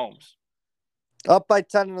Patrick Mahomes. Up by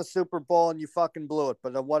 10 in the Super Bowl, and you fucking blew it.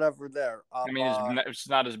 But whatever there. I mean, it's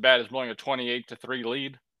not as bad as blowing a 28-3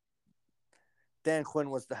 lead. Dan Quinn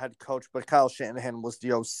was the head coach, but Kyle Shanahan was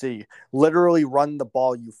the OC. Literally run the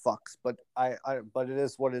ball, you fucks. But but it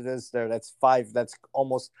is what it is. There, that's 5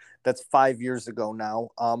 years ago now.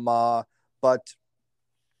 But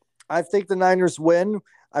I think the Niners win.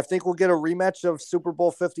 I think we'll get a rematch of Super Bowl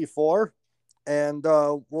 54, and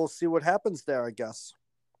we'll see what happens there. I guess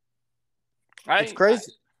it's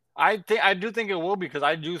crazy. I do think it will, because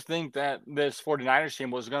I do think that this 49ers team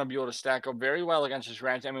was going to be able to stack up very well against this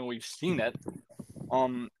Rams. I mean, we've seen it.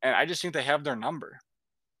 And I just think they have their number.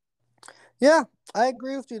 Yeah, I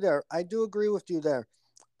agree with you there. I do agree with you there.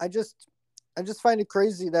 I just find it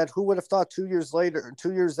crazy that who would have thought 2 years later,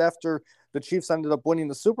 2 years after the Chiefs ended up winning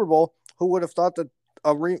the Super Bowl, who would have thought that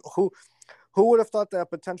who would have thought that a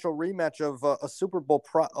potential rematch of a Super Bowl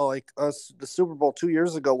the Super Bowl 2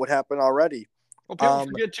 years ago would happen already? Well, people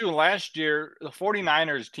forget too, last year the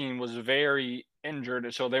 49ers team was very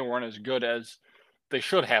injured, so they weren't as good as they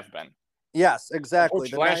should have been. Yes, exactly.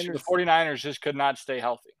 Last year, the 49ers just could not stay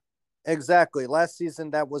healthy. Exactly. Last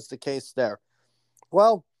season, that was the case there.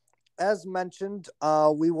 Well, as mentioned,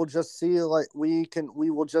 we will just see we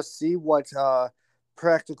will just see what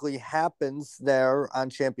practically happens there on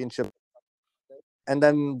championship. And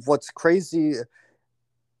then what's crazy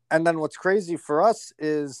for us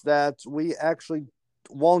is that we actually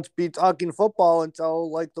won't be talking football until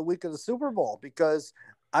like the week of the Super Bowl, because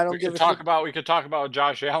I don't give a shit. We could talk about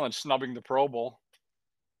Josh Allen snubbing the Pro Bowl.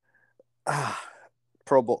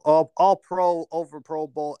 Pro Bowl, all pro over Pro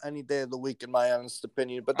Bowl any day of the week, in my honest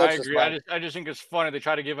opinion. But that's I agree. I just think it's funny. They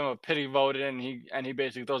try to give him a pity vote, and he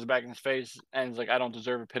basically throws it back in his face, and he's like, "I don't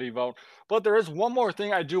deserve a pity vote." But there is one more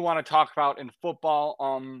thing I do want to talk about in football,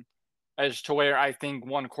 as to where I think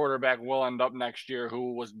one quarterback will end up next year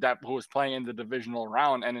who was playing in the divisional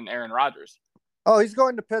round, and in Aaron Rodgers. Oh, he's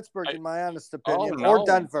going to Pittsburgh, in my honest opinion, or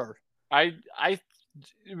Denver. I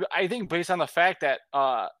think based on the fact that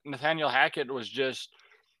Nathaniel Hackett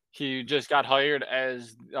he just got hired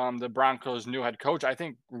as the Broncos' new head coach, I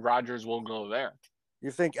think Rodgers will go there.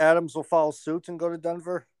 You think Adams will follow suit and go to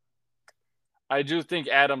Denver? I do think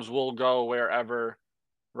Adams will go wherever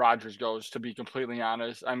Rodgers goes, to be completely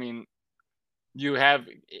honest. I mean,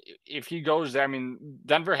 if he goes there, I mean,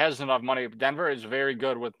 Denver has enough money. Denver is very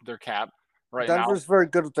good with their cap right now. Denver's very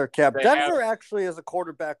good with their cap. Denver actually is a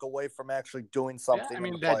quarterback away from actually doing something. Yeah, I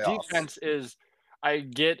mean, in the playoffs. That defense is. I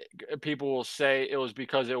get people will say it was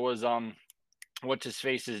because it was what's his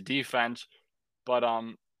face's defense, but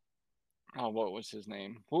what was his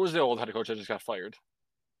name? What was the old head coach that just got fired?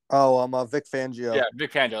 Oh, Vic Fangio. Yeah,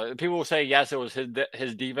 Vic Fangio. People will say yes, it was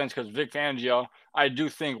his defense, because Vic Fangio, I do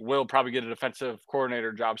think, will probably get a defensive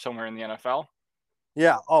coordinator job somewhere in the NFL.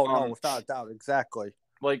 Yeah. Oh no, without a doubt, exactly.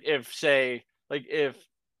 Like if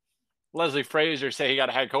Leslie Frazier say he got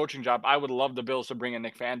a head coaching job, I would love the Bills to bring in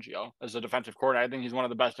Nick Fangio as a defensive coordinator. I think he's one of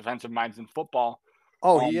the best defensive minds in football.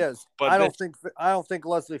 Oh, he is. But I don't think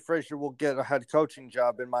Leslie Frazier will get a head coaching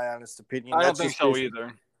job, in my honest opinion. I don't think so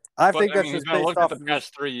either. I think that's just based off the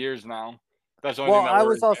past 3 years now. That's the only thing that I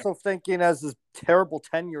was also thinking as his terrible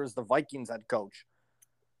tenure as the Vikings head coach.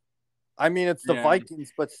 I mean, it's the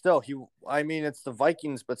Vikings, but still, he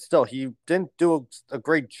didn't do a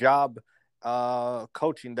great job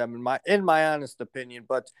coaching them, in my honest opinion.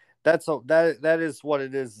 But that is what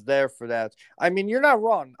it is there for that. I mean, you're not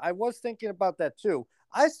wrong. I was thinking about that too.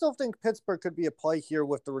 I still think Pittsburgh could be a play here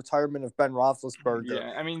with the retirement of Ben Roethlisberger.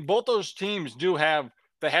 Yeah, I mean, both those teams have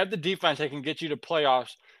the defense that can get you to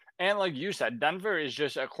playoffs. And like you said, Denver is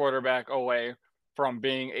just a quarterback away from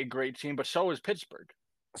being a great team, but so is Pittsburgh.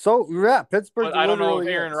 So, yeah, Pittsburgh. But I don't know if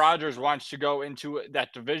Aaron Rodgers wants to go into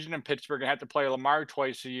that division in Pittsburgh and have to play Lamar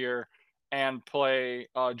twice a year and play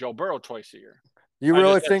Joe Burrow twice a year. You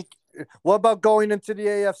really think? What about going into the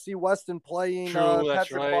AFC West and playing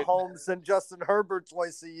Patrick Mahomes and Justin Herbert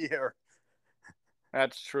twice a year?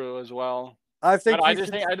 That's true as well. I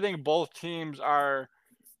think both teams are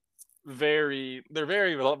very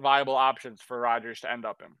viable options for Rodgers to end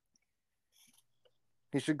up in.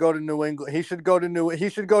 He should go to New England. He should go to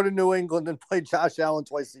New England and play Josh Allen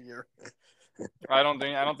twice a year. I don't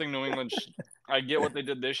think New England. I get what they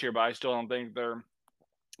did this year, but I still don't think they're.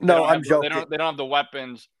 No, I'm joking. They don't have the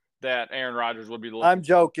weapons that Aaron Rodgers would be looking. I'm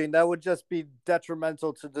joking. That would just be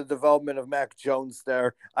detrimental to the development of Mac Jones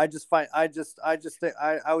there. I just think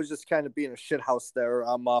I was just kind of being a shithouse there.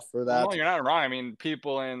 I'm off for that. Well, no, you're not wrong. I mean,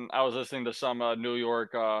 I was listening to some New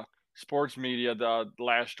York sports media the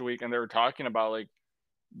last week, and they were talking about like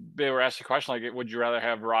they were asking a question like, would you rather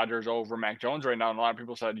have Rodgers over Mac Jones right now? And a lot of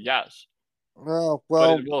people said yes. Well,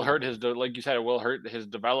 But it will hurt like you said, it will hurt his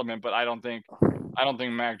development. But I don't think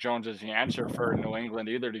Mac Jones is the answer for New England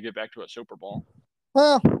either to get back to a Super Bowl.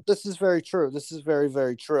 well, this is very true. This is very,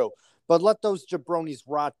 very true. But let those jabronis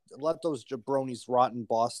rot. Let those jabronis rot in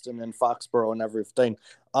Boston and Foxborough and everything.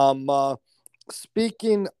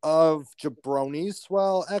 Speaking of jabronis,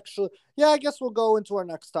 well, actually, yeah, I guess we'll go into our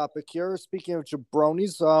next topic here. Speaking of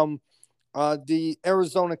jabronis, the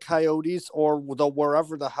Arizona Coyotes, or the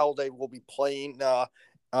wherever the hell they will be playing,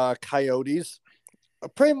 Coyotes,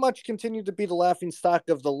 pretty much continue to be the laughing stock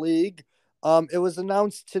of the league. It was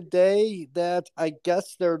announced today that I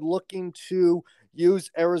guess they're looking to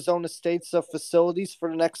use Arizona State's facilities for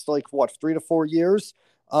the next 3 to 4 years,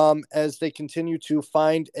 as they continue to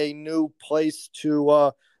find a new place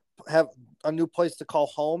to have a new place to call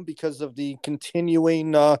home because of the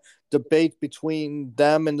continuing debate between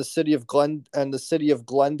them and the city of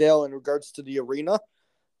Glendale in regards to the arena.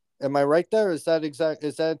 Am I right there? Is that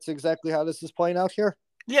exactly how this is playing out here?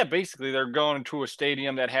 Yeah, basically they're going to a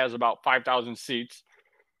stadium that has about 5,000 seats.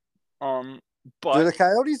 But do the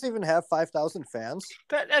Coyotes even have 5,000 fans?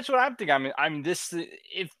 That's what I'm thinking. This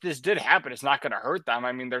if this did happen, it's not going to hurt them.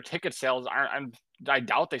 I mean, their ticket sales aren't. I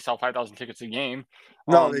doubt they sell 5,000 tickets a game.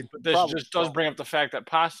 No, but this just does bring up the fact that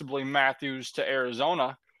possibly Matthews to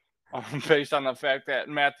Arizona, based on the fact that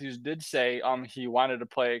Matthews did say he wanted to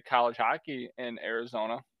play college hockey in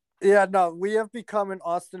Arizona. Yeah, no, we have become an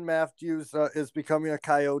Austin Matthews is becoming a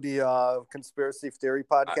Coyote conspiracy theory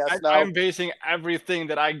podcast now. I'm basing everything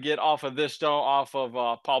that I get off of this, though, off of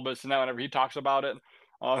Paul Bissonnette whenever he talks about it.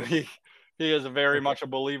 He is very much a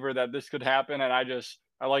believer that this could happen, and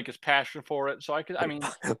I like his passion for it. So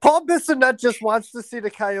Paul Bissonnette just wants to see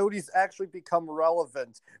the Coyotes actually become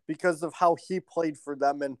relevant because of how he played for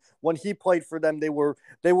them, and when he played for them, they were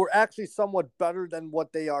actually somewhat better than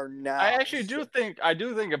what they are now. I actually do think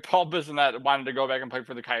if Paul Bissonnette wanted to go back and play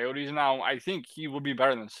for the Coyotes now, I think he would be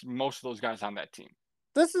better than most of those guys on that team.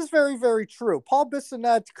 This is very, very true. Paul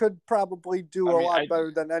Bissonnette could probably do a lot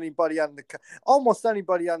better than almost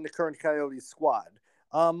anybody on the current Coyotes squad.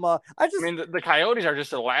 The Coyotes are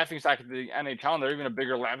just a laughing stock of the NHL, and they're even a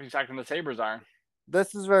bigger laughing stock than the Sabres are.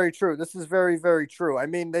 This is very true. This is very, very true. I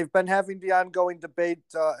mean, they've been having the ongoing debate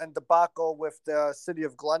and debacle with the city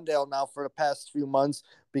of Glendale now for the past few months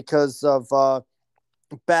because of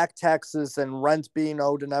back taxes and rent being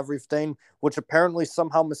owed and everything, which apparently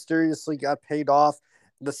somehow mysteriously got paid off.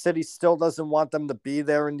 The city still doesn't want them to be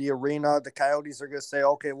there in the arena. The Coyotes are going to say,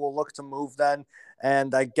 okay, we'll look to move then.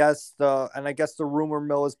 And I guess the rumor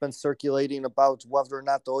mill has been circulating about whether or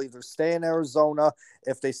not they'll either stay in Arizona.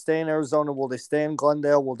 If they stay in Arizona, will they stay in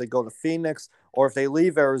Glendale? Will they go to Phoenix? Or if they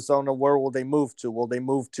leave Arizona, where will they move to? Will they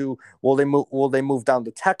move down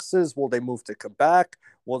to Texas? Will they move to Quebec?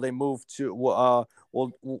 Will they move to will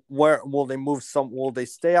they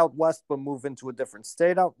stay out west but move into a different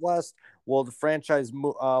state out west? Will the franchise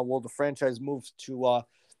move to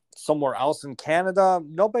somewhere else in Canada?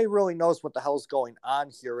 Nobody really knows what the hell's going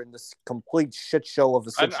on here in this complete shit show of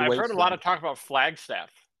a situation. I've heard a lot of talk about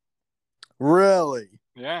Flagstaff. Really?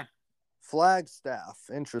 Yeah. Flagstaff.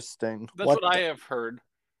 Interesting. That's what I have heard.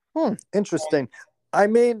 Interesting.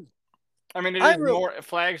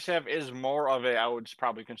 Flagstaff is more of I would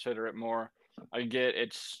probably consider it more. I get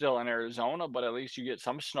it's still in Arizona, but at least you get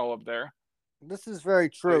some snow up there. This is very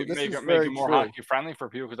true. Make it more hockey friendly for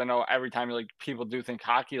people, because I know every time people do think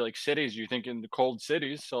hockey like cities, you think in the cold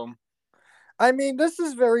cities. So, this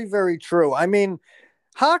is very, very true.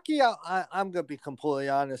 Hockey. I'm gonna be completely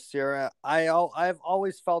honest here. I've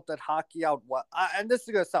always felt that hockey out west, and this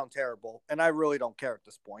is gonna sound terrible, and I really don't care at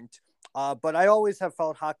this point. But I always have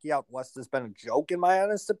felt hockey out west has been a joke, in my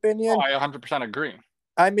honest opinion. Oh, I 100% agree.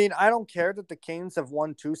 I don't care that the Canes have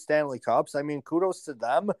won 2 Stanley Cups. Kudos to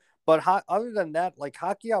them. But other than that,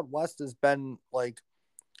 hockey out west has been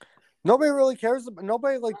nobody really cares.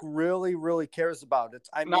 Nobody really, really cares about it.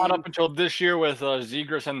 Not up until this year with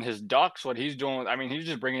Zegras and his Ducks. What he's doing, he's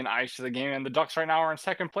just bringing ice to the game, and the Ducks right now are in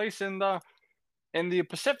second place in the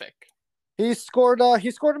Pacific. He scored a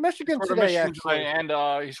Michigan today, actually, and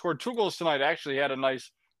he scored 2 goals tonight. Actually, he had a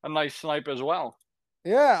nice snipe as well.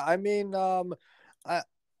 Yeah,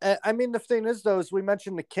 I mean, the thing is, though, is we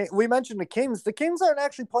mentioned the Kings. The Kings aren't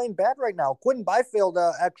actually playing bad right now. Quentin Byfield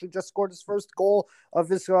actually just scored his first goal of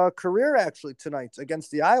his career actually tonight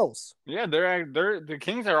against the Isles. Yeah, they're the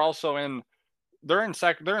Kings are also in. They're in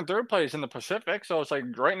third place in the Pacific, so it's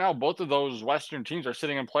like right now both of those Western teams are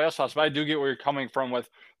sitting in playoff spots. But I do get where you're coming from with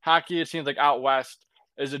hockey. It seems like out west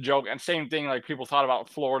is a joke, and same thing like people thought about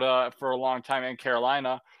Florida for a long time and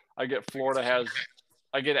Carolina. I get Florida has,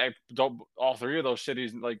 I get all three of those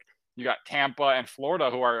cities. Like you got Tampa and Florida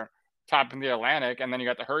who are top in the Atlantic, and then you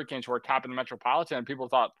got the Hurricanes who are top in the Metropolitan. And people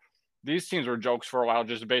thought these teams were jokes for a while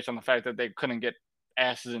just based on the fact that they couldn't get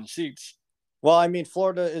asses in seats. Well, I mean,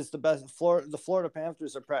 Florida is the best. The Florida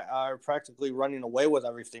Panthers are practically running away with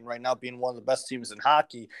everything right now, being one of the best teams in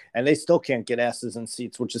hockey, and they still can't get asses in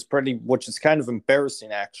seats, which is kind of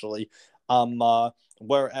embarrassing, actually.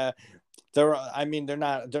 Where I mean, they're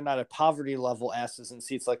not at poverty level asses in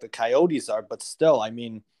seats like the Coyotes are, but still, I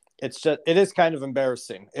mean, it is kind of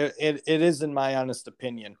embarrassing. It is, in my honest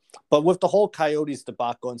opinion. But with the whole Coyotes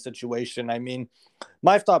debacle and situation, I mean,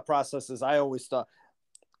 my thought process is I always thought.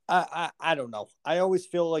 I don't know. I always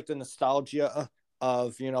feel like the nostalgia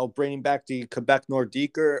of bringing back the Quebec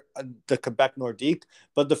Nordique or the Quebec Nordique.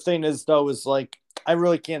 But the thing is, though, is like I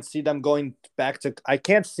really can't see them going back to. I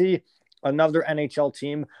can't see another NHL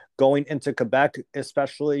team going into Quebec,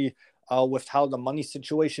 especially with how the money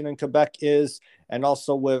situation in Quebec is, and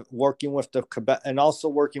also working with the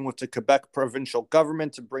Quebec provincial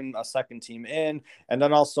government to bring a second team in, and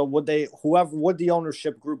then also would the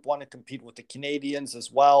ownership group want to compete with the Canadians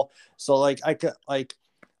as well? So I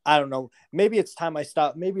don't know. Maybe it's time I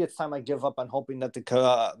stop. Maybe it's time I give up on hoping that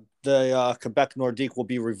the Quebec Nordique will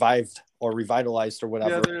be revived or revitalized or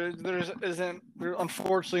whatever. Yeah, there's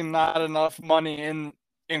unfortunately not enough money in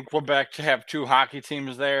Quebec to have two hockey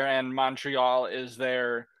teams there, and Montreal is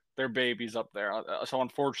their babies up there. So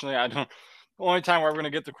unfortunately, I don't. The only time we're ever going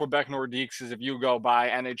to get the Quebec Nordiques is if you go by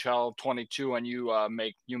NHL 22 and you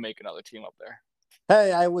make another team up there.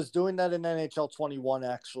 Hey, I was doing that in NHL 21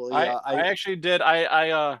 actually. I actually did.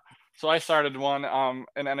 So I started one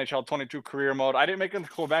in NHL 22 career mode. I didn't make it into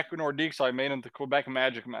Quebec Nordique, so I made it into Quebec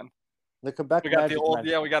Magic Men. The Quebec We got Magic the old, Men.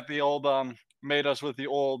 yeah, we got the old made us with the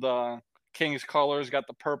old Kings colors, got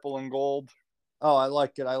the purple and gold. Oh, I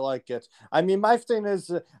like it. I like it. I mean, my thing is,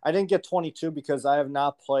 I didn't get 22 because I have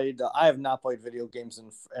not played. I have not played video games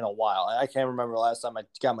in a while. I can't remember the last time I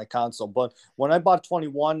got my console. But when I bought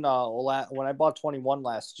 21, when I bought 21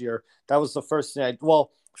 last year, that was the first thing.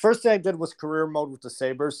 First thing I did was career mode with the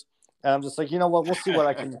Sabres, and I'm just like, you know what? We'll see what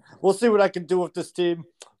I can. We'll see what I can do with this team.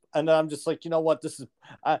 And then I'm just like, you know what?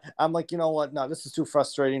 I'm like, you know what? No, this is too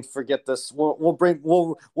frustrating. Forget this. We'll bring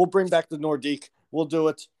back the Nordique. We'll do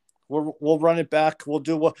it. We'll run it back. We'll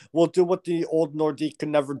do what the old Nordique could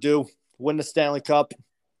never do. Win the Stanley Cup.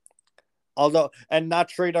 And not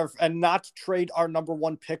trade our number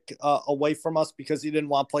one pick away from us because he didn't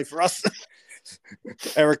want to play for us.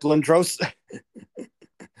 Eric Lindros.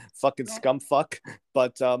 Fucking scum fuck.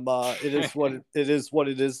 But it is what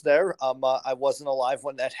it is there. I wasn't alive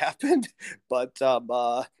when that happened, but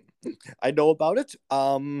I know about it.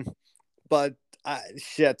 But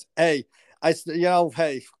shit. Hey,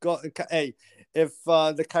 hey, if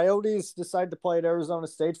the Coyotes decide to play at Arizona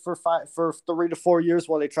State for 3 to 4 years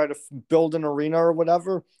while they try to build an arena or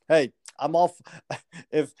whatever, hey, I'm all.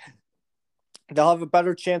 If they'll have a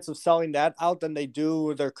better chance of selling that out than they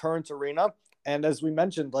do their current arena. And as we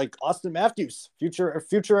mentioned, like Austin Matthews, future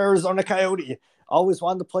Arizona Coyote, always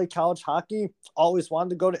wanted to play college hockey, always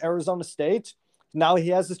wanted to go to Arizona State. Now he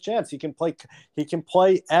has his chance. He can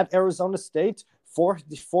play at Arizona State for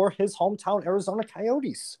his hometown Arizona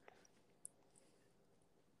Coyotes.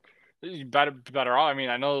 You better off. I mean,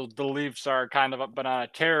 I know the Leafs are kind of been on a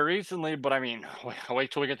tear recently, but I mean,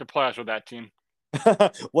 wait till we get to playoffs with that team.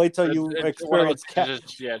 Wait till you experience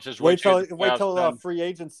wait till free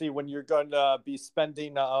agency when you're going to be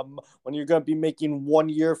spending when you're going to be making 1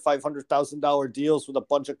 year $500,000 deals with a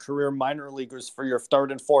bunch of career minor leaguers for your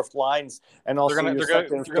third and fourth lines and also your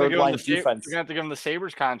second and third line defense. They're going to have to give them the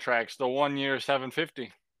Sabres contracts, the 1 year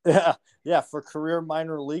 $750. Yeah, for career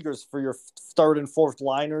minor leaguers for your third and fourth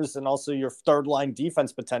liners and also your third line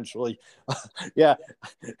defense potentially. Yeah,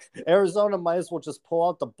 Arizona might as well just pull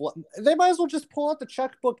out the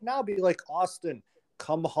checkbook now. Be like, Austin,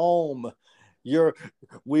 come home.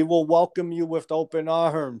 We will welcome you with open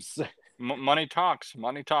arms. Money talks.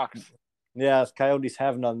 Money talks. Yeah, Coyotes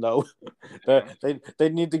have none though. They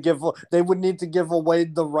would need to give away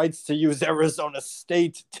the rights to use Arizona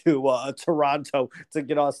State to Toronto to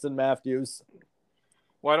get Austin Matthews.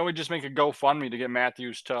 Why don't we just make a GoFundMe to get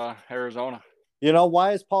Matthews to Arizona? You know,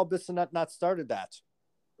 why has Paul Bissonnette not started that?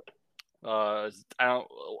 I don't.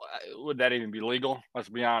 Would that even be legal? Let's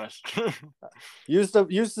be honest. Use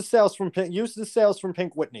the sales from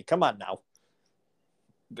Pink Whitney. Come on now.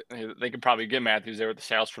 They could probably get Matthews there with the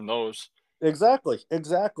sales from those. Exactly,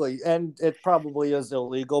 and it probably is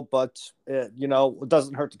illegal, but it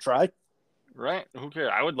doesn't hurt to try. Right? Who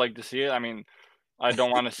cares? I would like to see it. I mean, I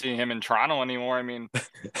don't want to see him in Toronto anymore. I mean,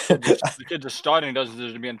 the kid's a stud, and he doesn't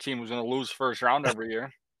deserve to be on a team who's going to lose first round every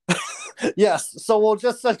year. Yes, so we'll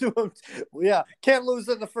just send him. Yeah, can't lose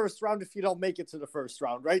in the first round if you don't make it to the first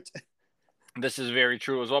round, right? This is very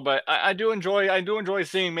true as well. But I do enjoy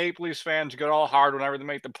seeing Maple Leafs fans get all hard whenever they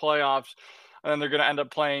make the playoffs, and then they're going to end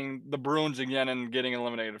up playing the Bruins again and getting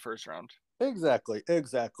eliminated first round. Exactly.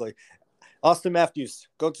 Austin Matthews,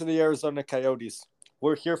 go to the Arizona Coyotes.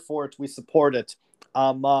 We're here for it. We support it.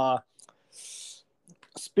 But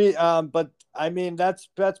I mean that's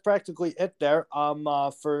practically it there.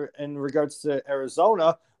 For in regards to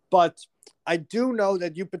Arizona, but I do know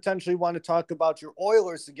that you potentially want to talk about your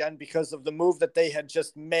Oilers again because of the move that they had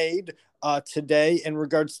just made today in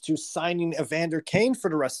regards to signing Evander Kane for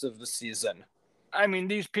the rest of the season. I mean,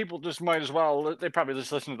 these people just might as well. They probably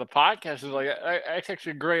just listen to the podcast. It's like that's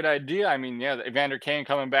actually a great idea. I mean, yeah, Evander Kane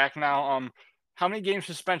coming back now. How many game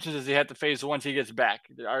suspensions does he have to face once he gets back?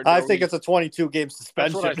 I think it's a 22-game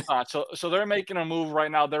suspension. That's what I thought. So they're making a move right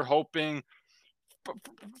now. They're hoping,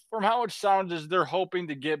 from how it sounds, is they're hoping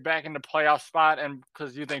to get back in the playoff spot. And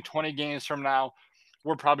because you think 20 games from now,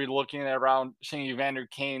 we're probably looking at around seeing Evander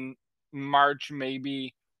Kane March,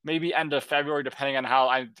 maybe end of February, depending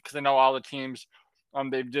on because I know all the teams,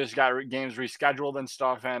 they've just got games rescheduled and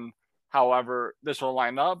stuff. And however this will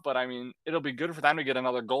line up, but I mean, it'll be good for them to get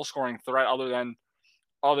another goal scoring threat other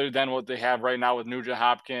than what they have right now with Nugent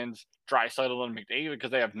Hopkins, Draisaitl, and McDavid,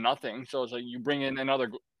 because they have nothing. So it's like you bring in a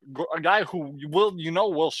guy who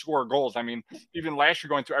will score goals. I mean, even last year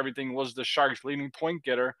going through everything was the Sharks' leading point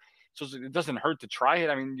getter. So it doesn't hurt to try it.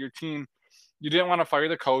 I mean, your team, you didn't want to fire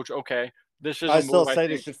the coach. Okay, this is. I still say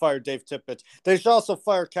they should fire Dave Tippett. They should also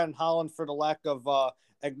fire Ken Holland for the lack of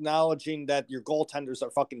acknowledging that your goaltenders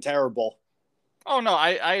are fucking terrible. Oh no,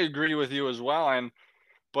 I agree with you as well,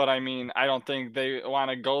 but I mean, I don't think they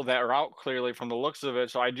want to go that route clearly from the looks of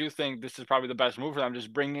it. So I do think this is probably the best move for them.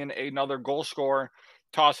 Just bring in another goal scorer,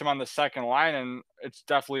 toss him on the second line, and it's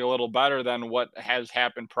definitely a little better than what has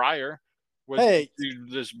happened prior. You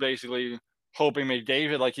just basically hoping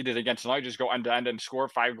McDavid, like he did against tonight, just go end to end and score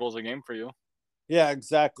 5 goals a game for you. Yeah,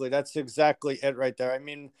 exactly. That's exactly it right there. I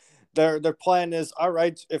mean, their plan is, all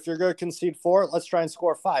right, if you're going to concede 4, let's try and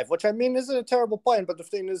score 5, which I mean isn't a terrible plan. But the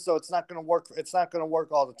thing is, though, it's not going to work. It's not going to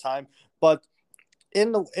work all the time. But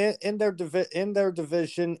in their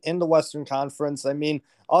division in the Western Conference, I mean,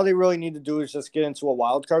 all they really need to do is just get into a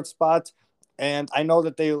wild card spot. And I know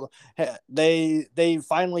that they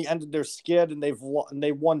finally ended their skid and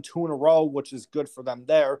they won 2 in a row, which is good for them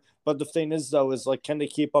there. But the thing is, though, is like, can they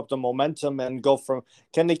keep up the momentum and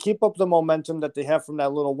can they keep up the momentum that they have from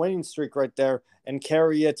that little winning streak right there and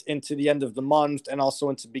carry it into the end of the month and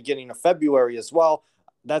also into the beginning of February as well?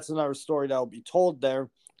 That's another story that will be told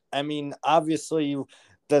there. I mean, obviously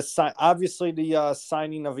the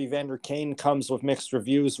signing of Evander Kane comes with mixed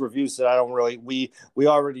reviews that I don't really we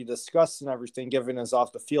already discussed and everything, given his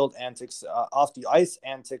off the field antics, off the ice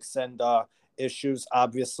antics and issues,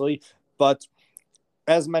 obviously. But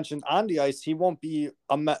as mentioned on the ice, he won't be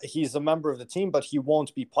he's a member of the team, but he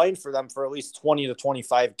won't be playing for them for at least 20 to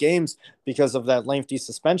 25 games because of that lengthy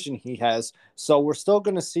suspension he has. So we're still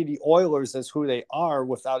going to see the Oilers as who they are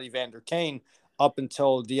without Evander Kane up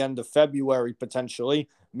until the end of February, potentially,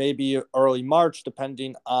 maybe early March,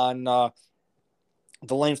 depending on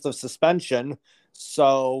the length of suspension.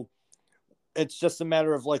 So it's just a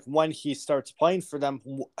matter of like when he starts playing for them,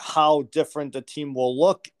 how different the team will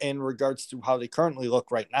look in regards to how they currently look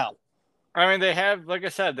right now. I mean, they have, like I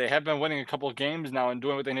said, they have been winning a couple of games now and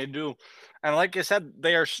doing what they need to do. And like I said,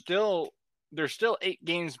 they're still 8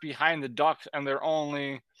 games behind the Ducks, and they're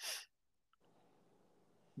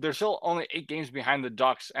still only 8 games behind the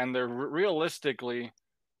Ducks, and they're realistically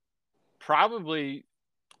probably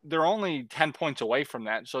they're only 10 points away from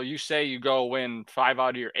that. So you say you go win 5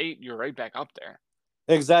 out of your 8, you're right back up there.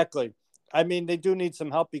 Exactly. I mean, they do need some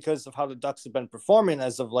help because of how the Ducks have been performing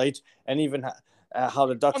as of late, and even how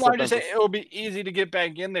the Ducks. I just say it will be easy to get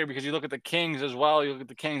back in there because you look at the Kings as well. You look at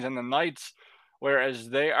the Kings and the Knights, whereas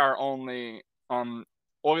they are only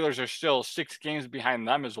Oilers are still 6 games behind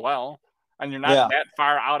them as well, and you're not that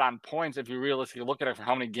far out on points if you realistically look at it for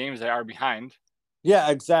how many games they are behind.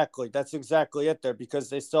 Yeah, exactly. That's exactly it there because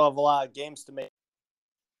they still have a lot of games to make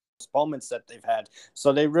postponements that they've had.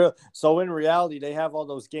 So in reality, they have all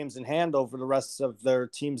those games in hand over the rest of their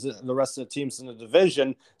teams, the rest of the teams in the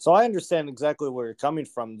division. So I understand exactly where you're coming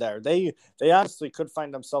from there. They honestly could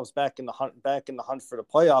find themselves back in the hunt for the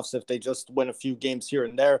playoffs if they just win a few games here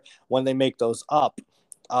and there when they make those up.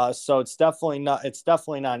 So it's definitely not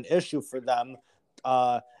an issue for them.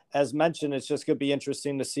 As mentioned, it's just going to be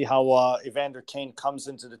interesting to see how Evander Kane comes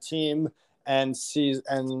into the team and sees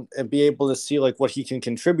and be able to see like what he can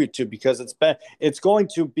contribute to, because it's going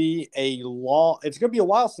to be a while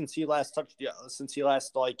since he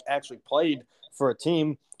last like actually played for a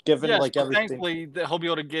team, given Yes, like but everything. thankfully he'll be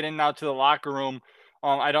able to get in now to the locker room.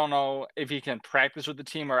 I don't know if he can practice with the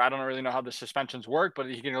team, or I don't really know how the suspensions work, but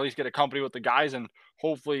he can at least get a company with the guys and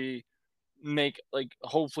hopefully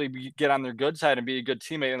get on their good side and be a good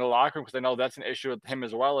teammate in the locker room, because I know that's an issue with him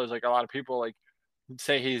as well. Is like a lot of people like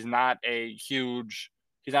say he's not a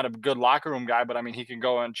good locker room guy, but I mean he can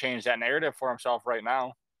go and change that narrative for himself right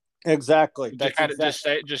now. Exactly. Just kind of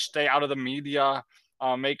just stay out of the media.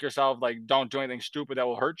 Make yourself like don't do anything stupid that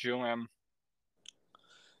will hurt you. And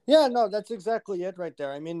Yeah, no, that's exactly it right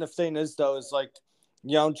there. I mean, the thing is though, is like,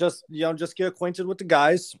 just get acquainted with the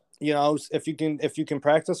guys. If you can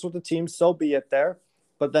practice with the team, so be it there.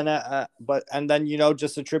 But then, and then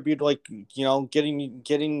just attribute like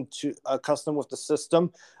getting to accustomed with the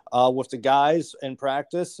system, with the guys in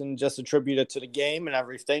practice, and just attribute it to the game and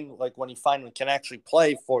everything. Like when he finally can actually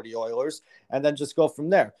play for the Oilers, and then just go from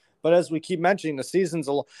there. But as we keep mentioning, the season.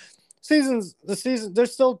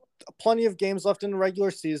 There's still plenty of games left in the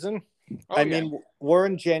regular season. oh yeah, We're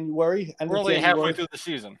in January, end we're of only halfway January. through the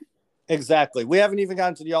season. Exactly. We haven't even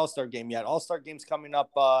gotten to the All-Star game yet. All-Star game's coming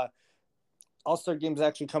up. All-Star game's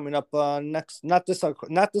actually coming up next, not this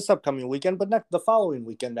upcoming weekend, but the following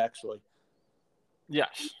weekend actually.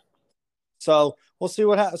 Yes. So we'll see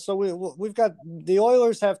what happens. So we've got the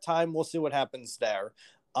Oilers have time. We'll see what happens there.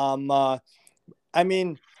 I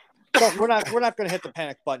mean, we're not going to hit the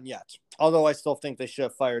panic button yet. Although I still think they should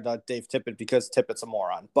have fired Dave Tippett, because Tippett's a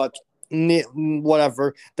moron. But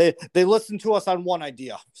whatever. They listened to us on one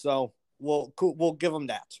idea, so we'll give them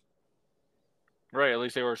that. Right. At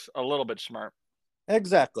least they were a little bit smart.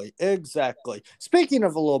 Exactly. Speaking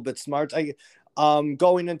of a little bit smart,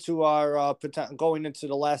 going into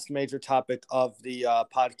the last major topic of the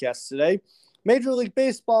podcast today, Major League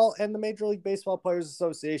Baseball and the Major League Baseball Players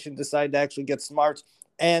Association decided to actually get smart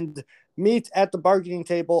and meet at the bargaining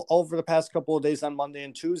table over the past couple of days on Monday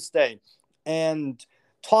and Tuesday. And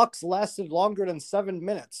talks lasted longer than 7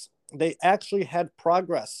 minutes. They actually had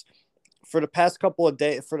progress for the past couple of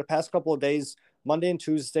days. Monday and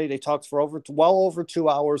Tuesday, they talked for well over 2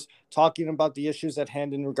 hours, talking about the issues at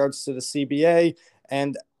hand in regards to the CBA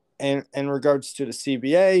and in regards to the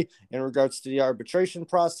CBA, in regards to the arbitration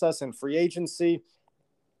process and free agency.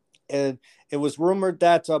 And it was rumored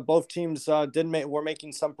that both teams were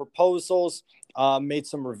making some proposals, made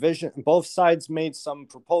some revision. Both sides made some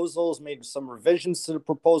proposals, made some revisions to the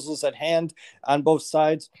proposals at hand on both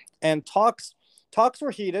sides. And talks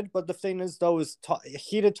were heated, but the thing is, though,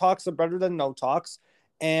 heated talks are better than no talks.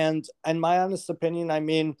 And in my honest opinion, I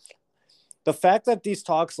mean, the fact that these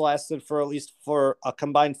talks lasted for at least for a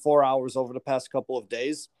combined 4 hours over the past couple of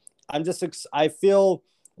days, I feel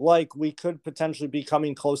like we could potentially be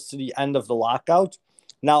coming close to the end of the lockout.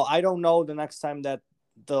 Now, I don't know the next time that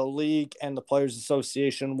the league and the Players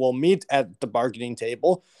Association will meet at the bargaining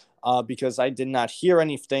table, because I did not hear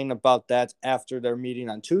anything about that after their meeting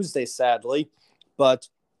on Tuesday, sadly. But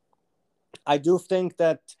I do think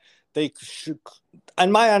that they should,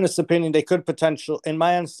 in my honest opinion, I think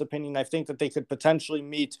that they could potentially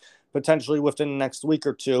meet within the next week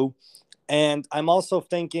or two. And I'm also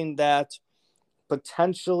thinking that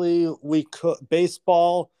potentially Major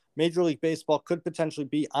League Baseball could potentially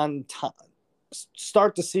be on time,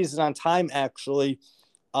 start the season on time, actually,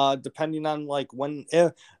 depending on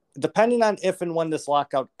if and when this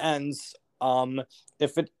lockout ends.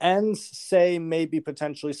 If it ends, say, maybe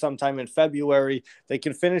potentially sometime in February, they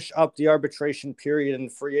can finish up the arbitration period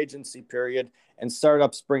and free agency period and start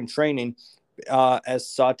up spring training as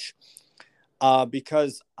such,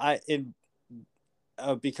 because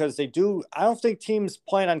they do. I don't think teams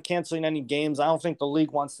plan on canceling any games. I don't think the league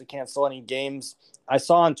wants to cancel any games. I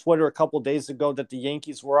saw on Twitter a couple of days ago that the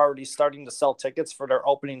Yankees were already starting to sell tickets for their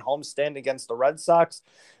opening homestand against the Red Sox.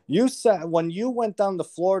 You said when you went down to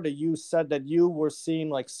Florida, you said that you were seeing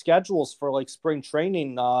like schedules for like spring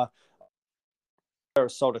training,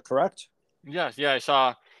 Sarasota, correct? Yes, yeah, I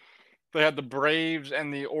saw they had the Braves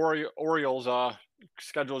and the Orioles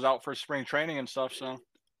schedules out for spring training and stuff. So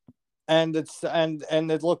and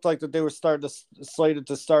it looked like that they were slated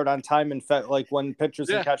to start on time like when pitchers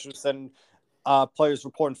and Yeah. catchers and players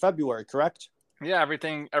report in February, correct? Yeah,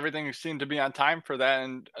 everything seemed to be on time for that,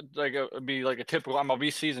 and like it'd be like a typical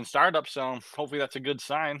MLB season startup. So hopefully that's a good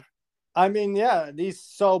sign. I mean, yeah, these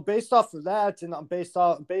so based off of that and based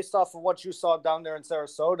off of what you saw down there in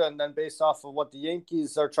Sarasota, and then based off of what the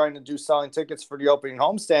Yankees are trying to do selling tickets for the opening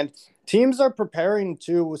homestand, teams are preparing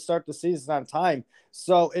to start the season on time.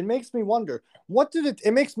 So it makes me wonder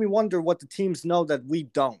it makes me wonder what the teams know that we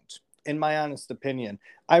don't, in my honest opinion.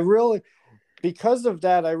 I really Because of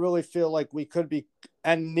that, I really feel like we could be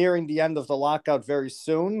and nearing the end of the lockout very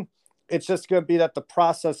soon. It's just going to be that the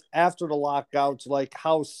process after the lockout, like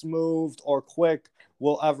how smooth or quick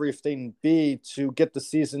will everything be to get the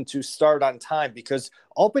season to start on time? Because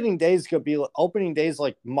opening days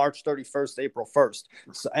like March 31st, April 1st.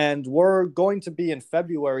 So, and we're going to be in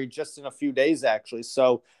February just in a few days, actually.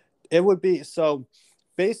 So it would be so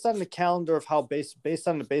based on the calendar of based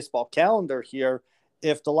on the baseball calendar here,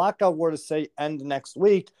 if the lockout were to say end next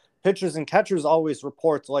week, pitchers and catchers always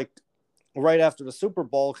report like right after the Super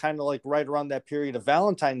Bowl, kind of like right around that period of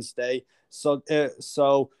Valentine's Day.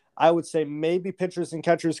 So I would say maybe pitchers and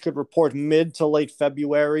catchers could report mid to late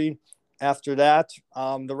February. After that,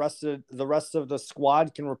 the rest of the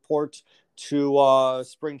squad can report to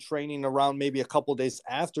spring training around maybe a couple days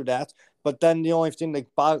after that. But then the only thing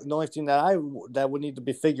that would need to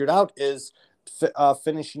be figured out is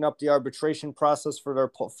finishing up the arbitration process for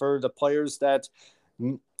the players that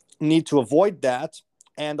need to avoid that,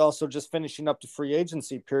 and also just finishing up the free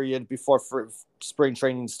agency period before spring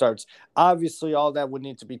training starts. Obviously, all that would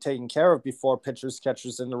need to be taken care of before pitchers,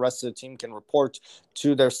 catchers, and the rest of the team can report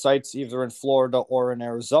to their sites either in Florida or in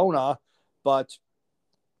Arizona. But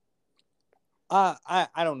I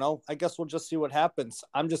don't know. I guess we'll just see what happens.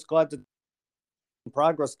 I'm just glad that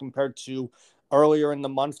progress compared to earlier in the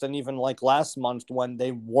month and even like last month when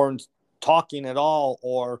they weren't talking at all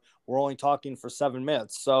or were only talking for 7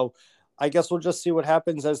 minutes. So I guess we'll just see what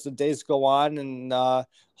happens as the days go on, and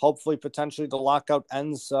hopefully, potentially, the lockout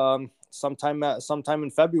ends sometime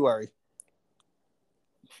in February.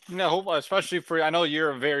 Yeah, hopefully, especially for I know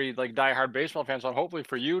you're a very like diehard baseball fan, so hopefully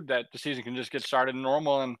for you that the season can just get started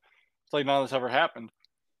normal and it's like none of this ever happened.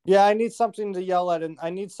 Yeah, I need something to yell at, and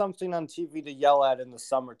I need something on TV to yell at in the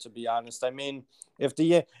summer. To be honest, honestly,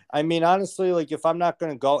 like if I'm not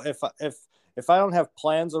gonna go, if I don't have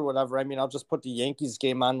plans or whatever, I'll just put the Yankees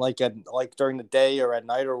game on like during the day or at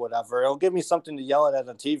night or whatever. It'll give me something to yell at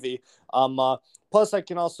on TV. Plus I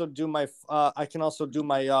can also do my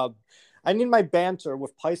I need my banter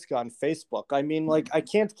with Paiska on Facebook. Like I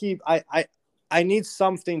can't keep I need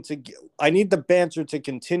something to I need the banter to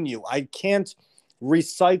continue. I can't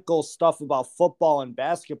recycle stuff about football and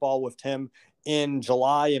basketball with him in June,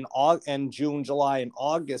 July, and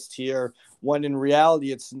August here. When in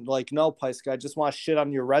reality, it's like, no, Paiska, I just want to shit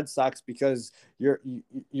on your Red Sox because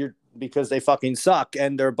because they fucking suck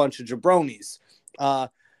and they're a bunch of jabronis. By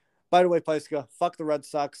the way, Paiska, fuck the Red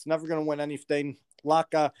Sox. Never gonna win anything.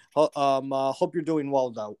 Laka, hope you're doing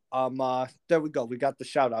well though. There we go. We got the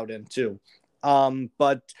shout out in too.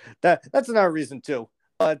 But that's another reason too.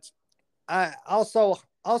 But I also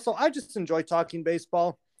I just enjoy talking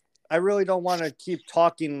baseball. I really don't want to keep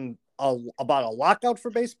talking about a lockout for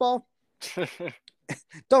baseball.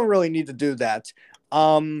 Don't really need to do that.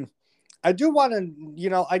 I do want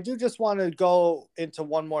to, I do just want to go into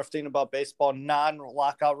one more thing about baseball,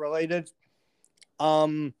 non-lockout related.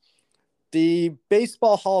 The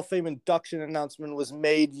Baseball Hall of Fame induction announcement was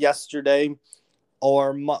made yesterday,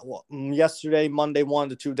 Monday, 1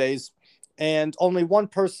 to 2 days, and only one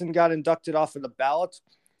person got inducted off of the ballot.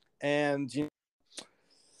 And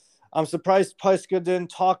I'm surprised Paiska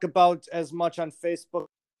didn't talk about as much on Facebook.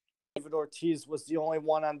 David Ortiz was the only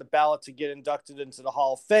one on the ballot to get inducted into the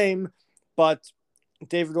Hall of Fame, but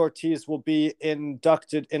David Ortiz will be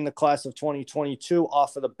inducted in the class of 2022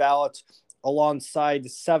 off of the ballot alongside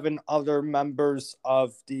seven other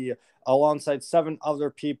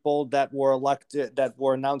people that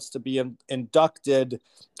were announced to be inducted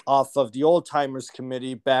off of the Old Timers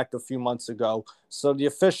Committee back a few months ago. So the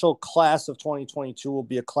official class of 2022 will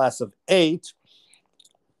be a class of 8.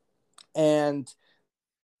 And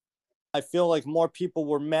I feel like more people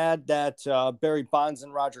were mad that Barry Bonds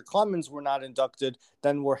and Roger Clemens were not inducted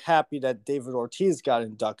than were happy that David Ortiz got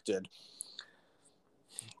inducted.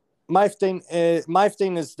 My thing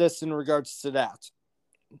is this in regards to that.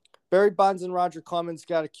 Barry Bonds and Roger Clemens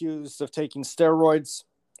got accused of taking steroids.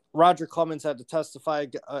 Roger Clemens had to testify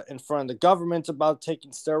in front of the government about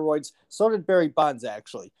taking steroids. So did Barry Bonds,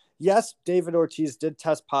 actually. Yes, David Ortiz did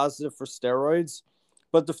test positive for steroids,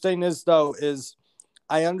 But the thing is, though, is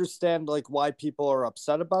I understand like why people are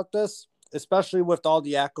upset about this, especially with all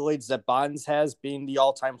the accolades that Bonds has, being the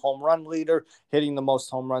all-time home run leader, hitting the most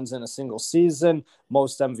home runs in a single season,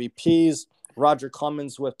 most MVPs. Roger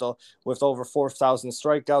Clemens with over 4,000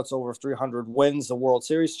 strikeouts, over 300 wins, the World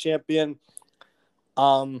Series champion.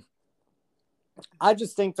 I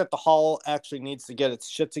just think that the Hall actually needs to get its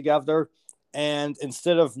shit together, and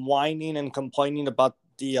instead of whining and complaining about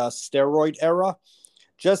the steroid era,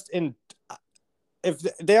 just in if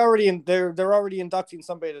they're already inducting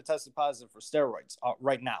somebody that tested positive for steroids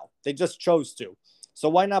right now. They just chose to. So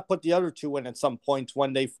why not put the other two in at some point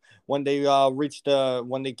when they reach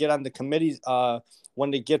when they get on the committees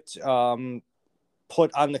when they get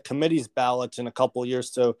put on the committee's ballots in a couple of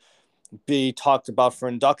years to be talked about for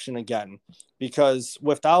induction again, because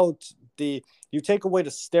without you take away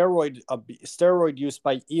the steroid use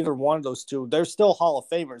by either one of those two, they're still Hall of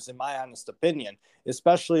Famers in my honest opinion,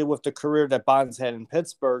 especially with the career that Bonds had in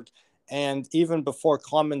Pittsburgh, and even before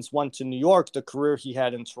Clemens went to New York, the career he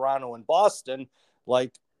had in Toronto and Boston,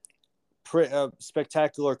 like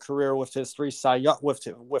spectacular career with his three Cy Youngs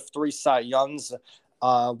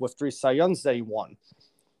that he won.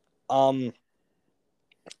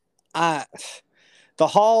 The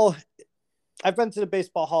Hall, I've been to the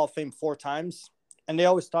Baseball Hall of Fame 4 times, and they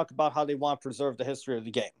always talk about how they want to preserve the history of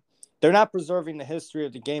the game. They're not preserving the history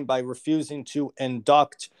of the game by refusing to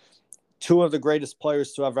induct 2 of the greatest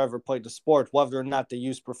players to have ever played the sport, whether or not they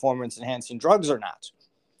use performance-enhancing drugs or not.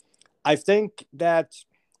 I think that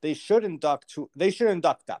they should induct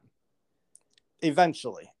them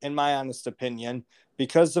eventually, in my honest opinion,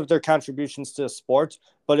 because of their contributions to the sport.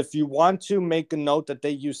 But if you want to make a note that they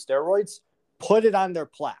use steroids, put it on their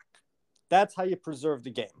plaque. That's how you preserve the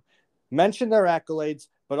game. Mention their accolades,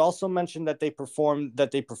 but also mention that they performed in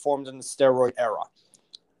the steroid era.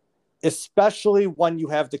 Especially when you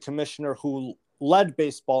have the commissioner who led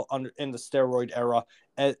baseball in the steroid era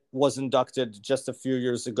and was inducted just a few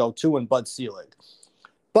years ago too, in Bud Selig.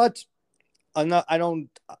 But I'll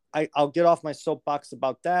get off my soapbox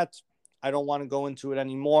about that. I don't want to go into it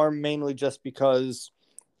anymore, mainly just because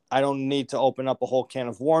I don't need to open up a whole can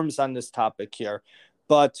of worms on this topic here.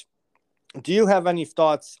 But do you have any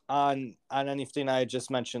thoughts on anything I just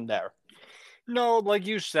mentioned there? No, like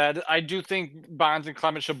you said, I do think Bonds and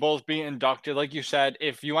Clemens should both be inducted. Like you said,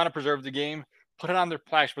 if you want to preserve the game, put it on their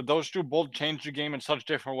plaques. But those two both changed the game in such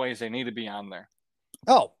different ways; they need to be on there.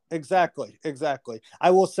 Oh, exactly. I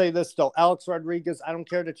will say this, though. Alex Rodriguez, I don't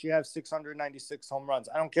care that you have 696 home runs.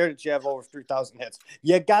 I don't care that you have over 3,000 hits.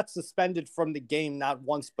 You got suspended from the game not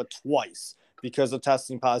once but twice because of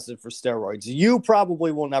testing positive for steroids. You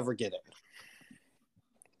probably will never get it.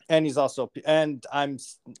 And he's also – and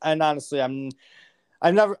honestly,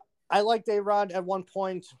 I liked A-Rod at one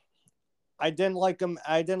point. I didn't like him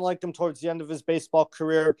towards the end of his baseball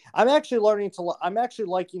career. I'm actually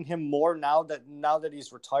liking him more now that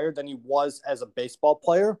he's retired than he was as a baseball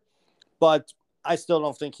player. But I still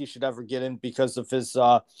don't think he should ever get in because of his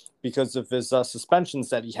suspensions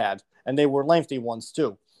that he had, and they were lengthy ones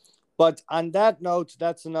too. But on that note,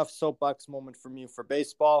 that's enough soapbox moment from you for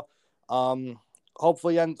baseball.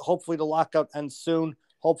 Hopefully the lockout ends soon.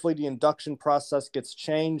 Hopefully the induction process gets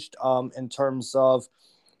changed in terms of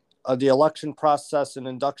the election process and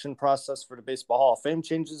induction process for the Baseball Hall of Fame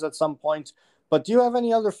changes at some point. But do you have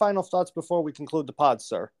any other final thoughts before we conclude the pod,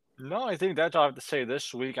 sir? No, I think that's all I have to say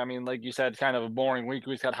this week. I mean, like you said, kind of a boring week.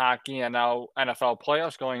 We've got hockey and now NFL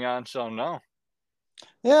playoffs going on, so no.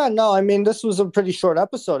 Yeah, no, I mean, this was a pretty short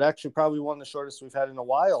episode. Actually, probably one of the shortest we've had in a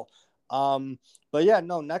while. But yeah,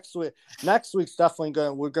 no, next week's definitely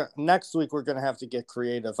next week we're gonna have to get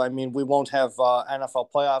creative. I mean, we won't have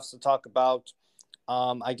NFL playoffs to talk about.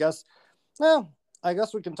 I guess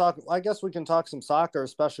we can talk some soccer,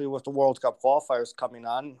 especially with the World Cup qualifiers coming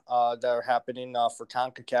on that are happening for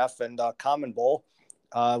CONCACAF and Common Bowl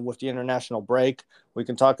with the international break. We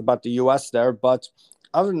can talk about the U.S. there, but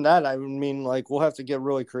other than that, I mean, like, we'll have to get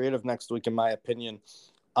really creative next week, in my opinion.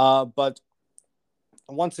 But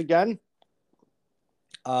once again,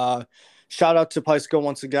 shout out to Pyska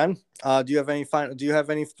once again. Do you have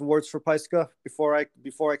any words for Pyska before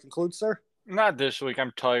I conclude, sir? Not this week.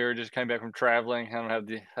 I'm tired. Just came back from traveling. I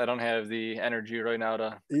don't have the energy right now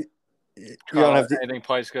to anything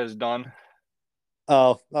Pyska has done.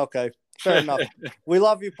 Oh, okay. Fair enough. We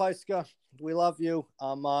love you, Pyska. We love you.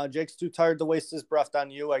 Jake's too tired to waste his breath on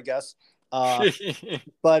you, I guess.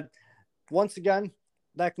 But once again,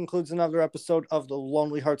 that concludes another episode of the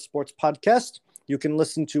Lonely Heart Sports Podcast. You can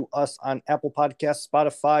listen to us on Apple Podcasts,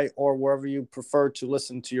 Spotify, or wherever you prefer to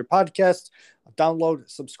listen to your podcast. Download,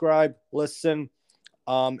 subscribe, listen.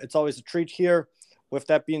 It's always a treat here. with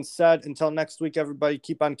that being said, until next week, everybody,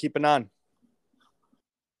 keep on keeping on.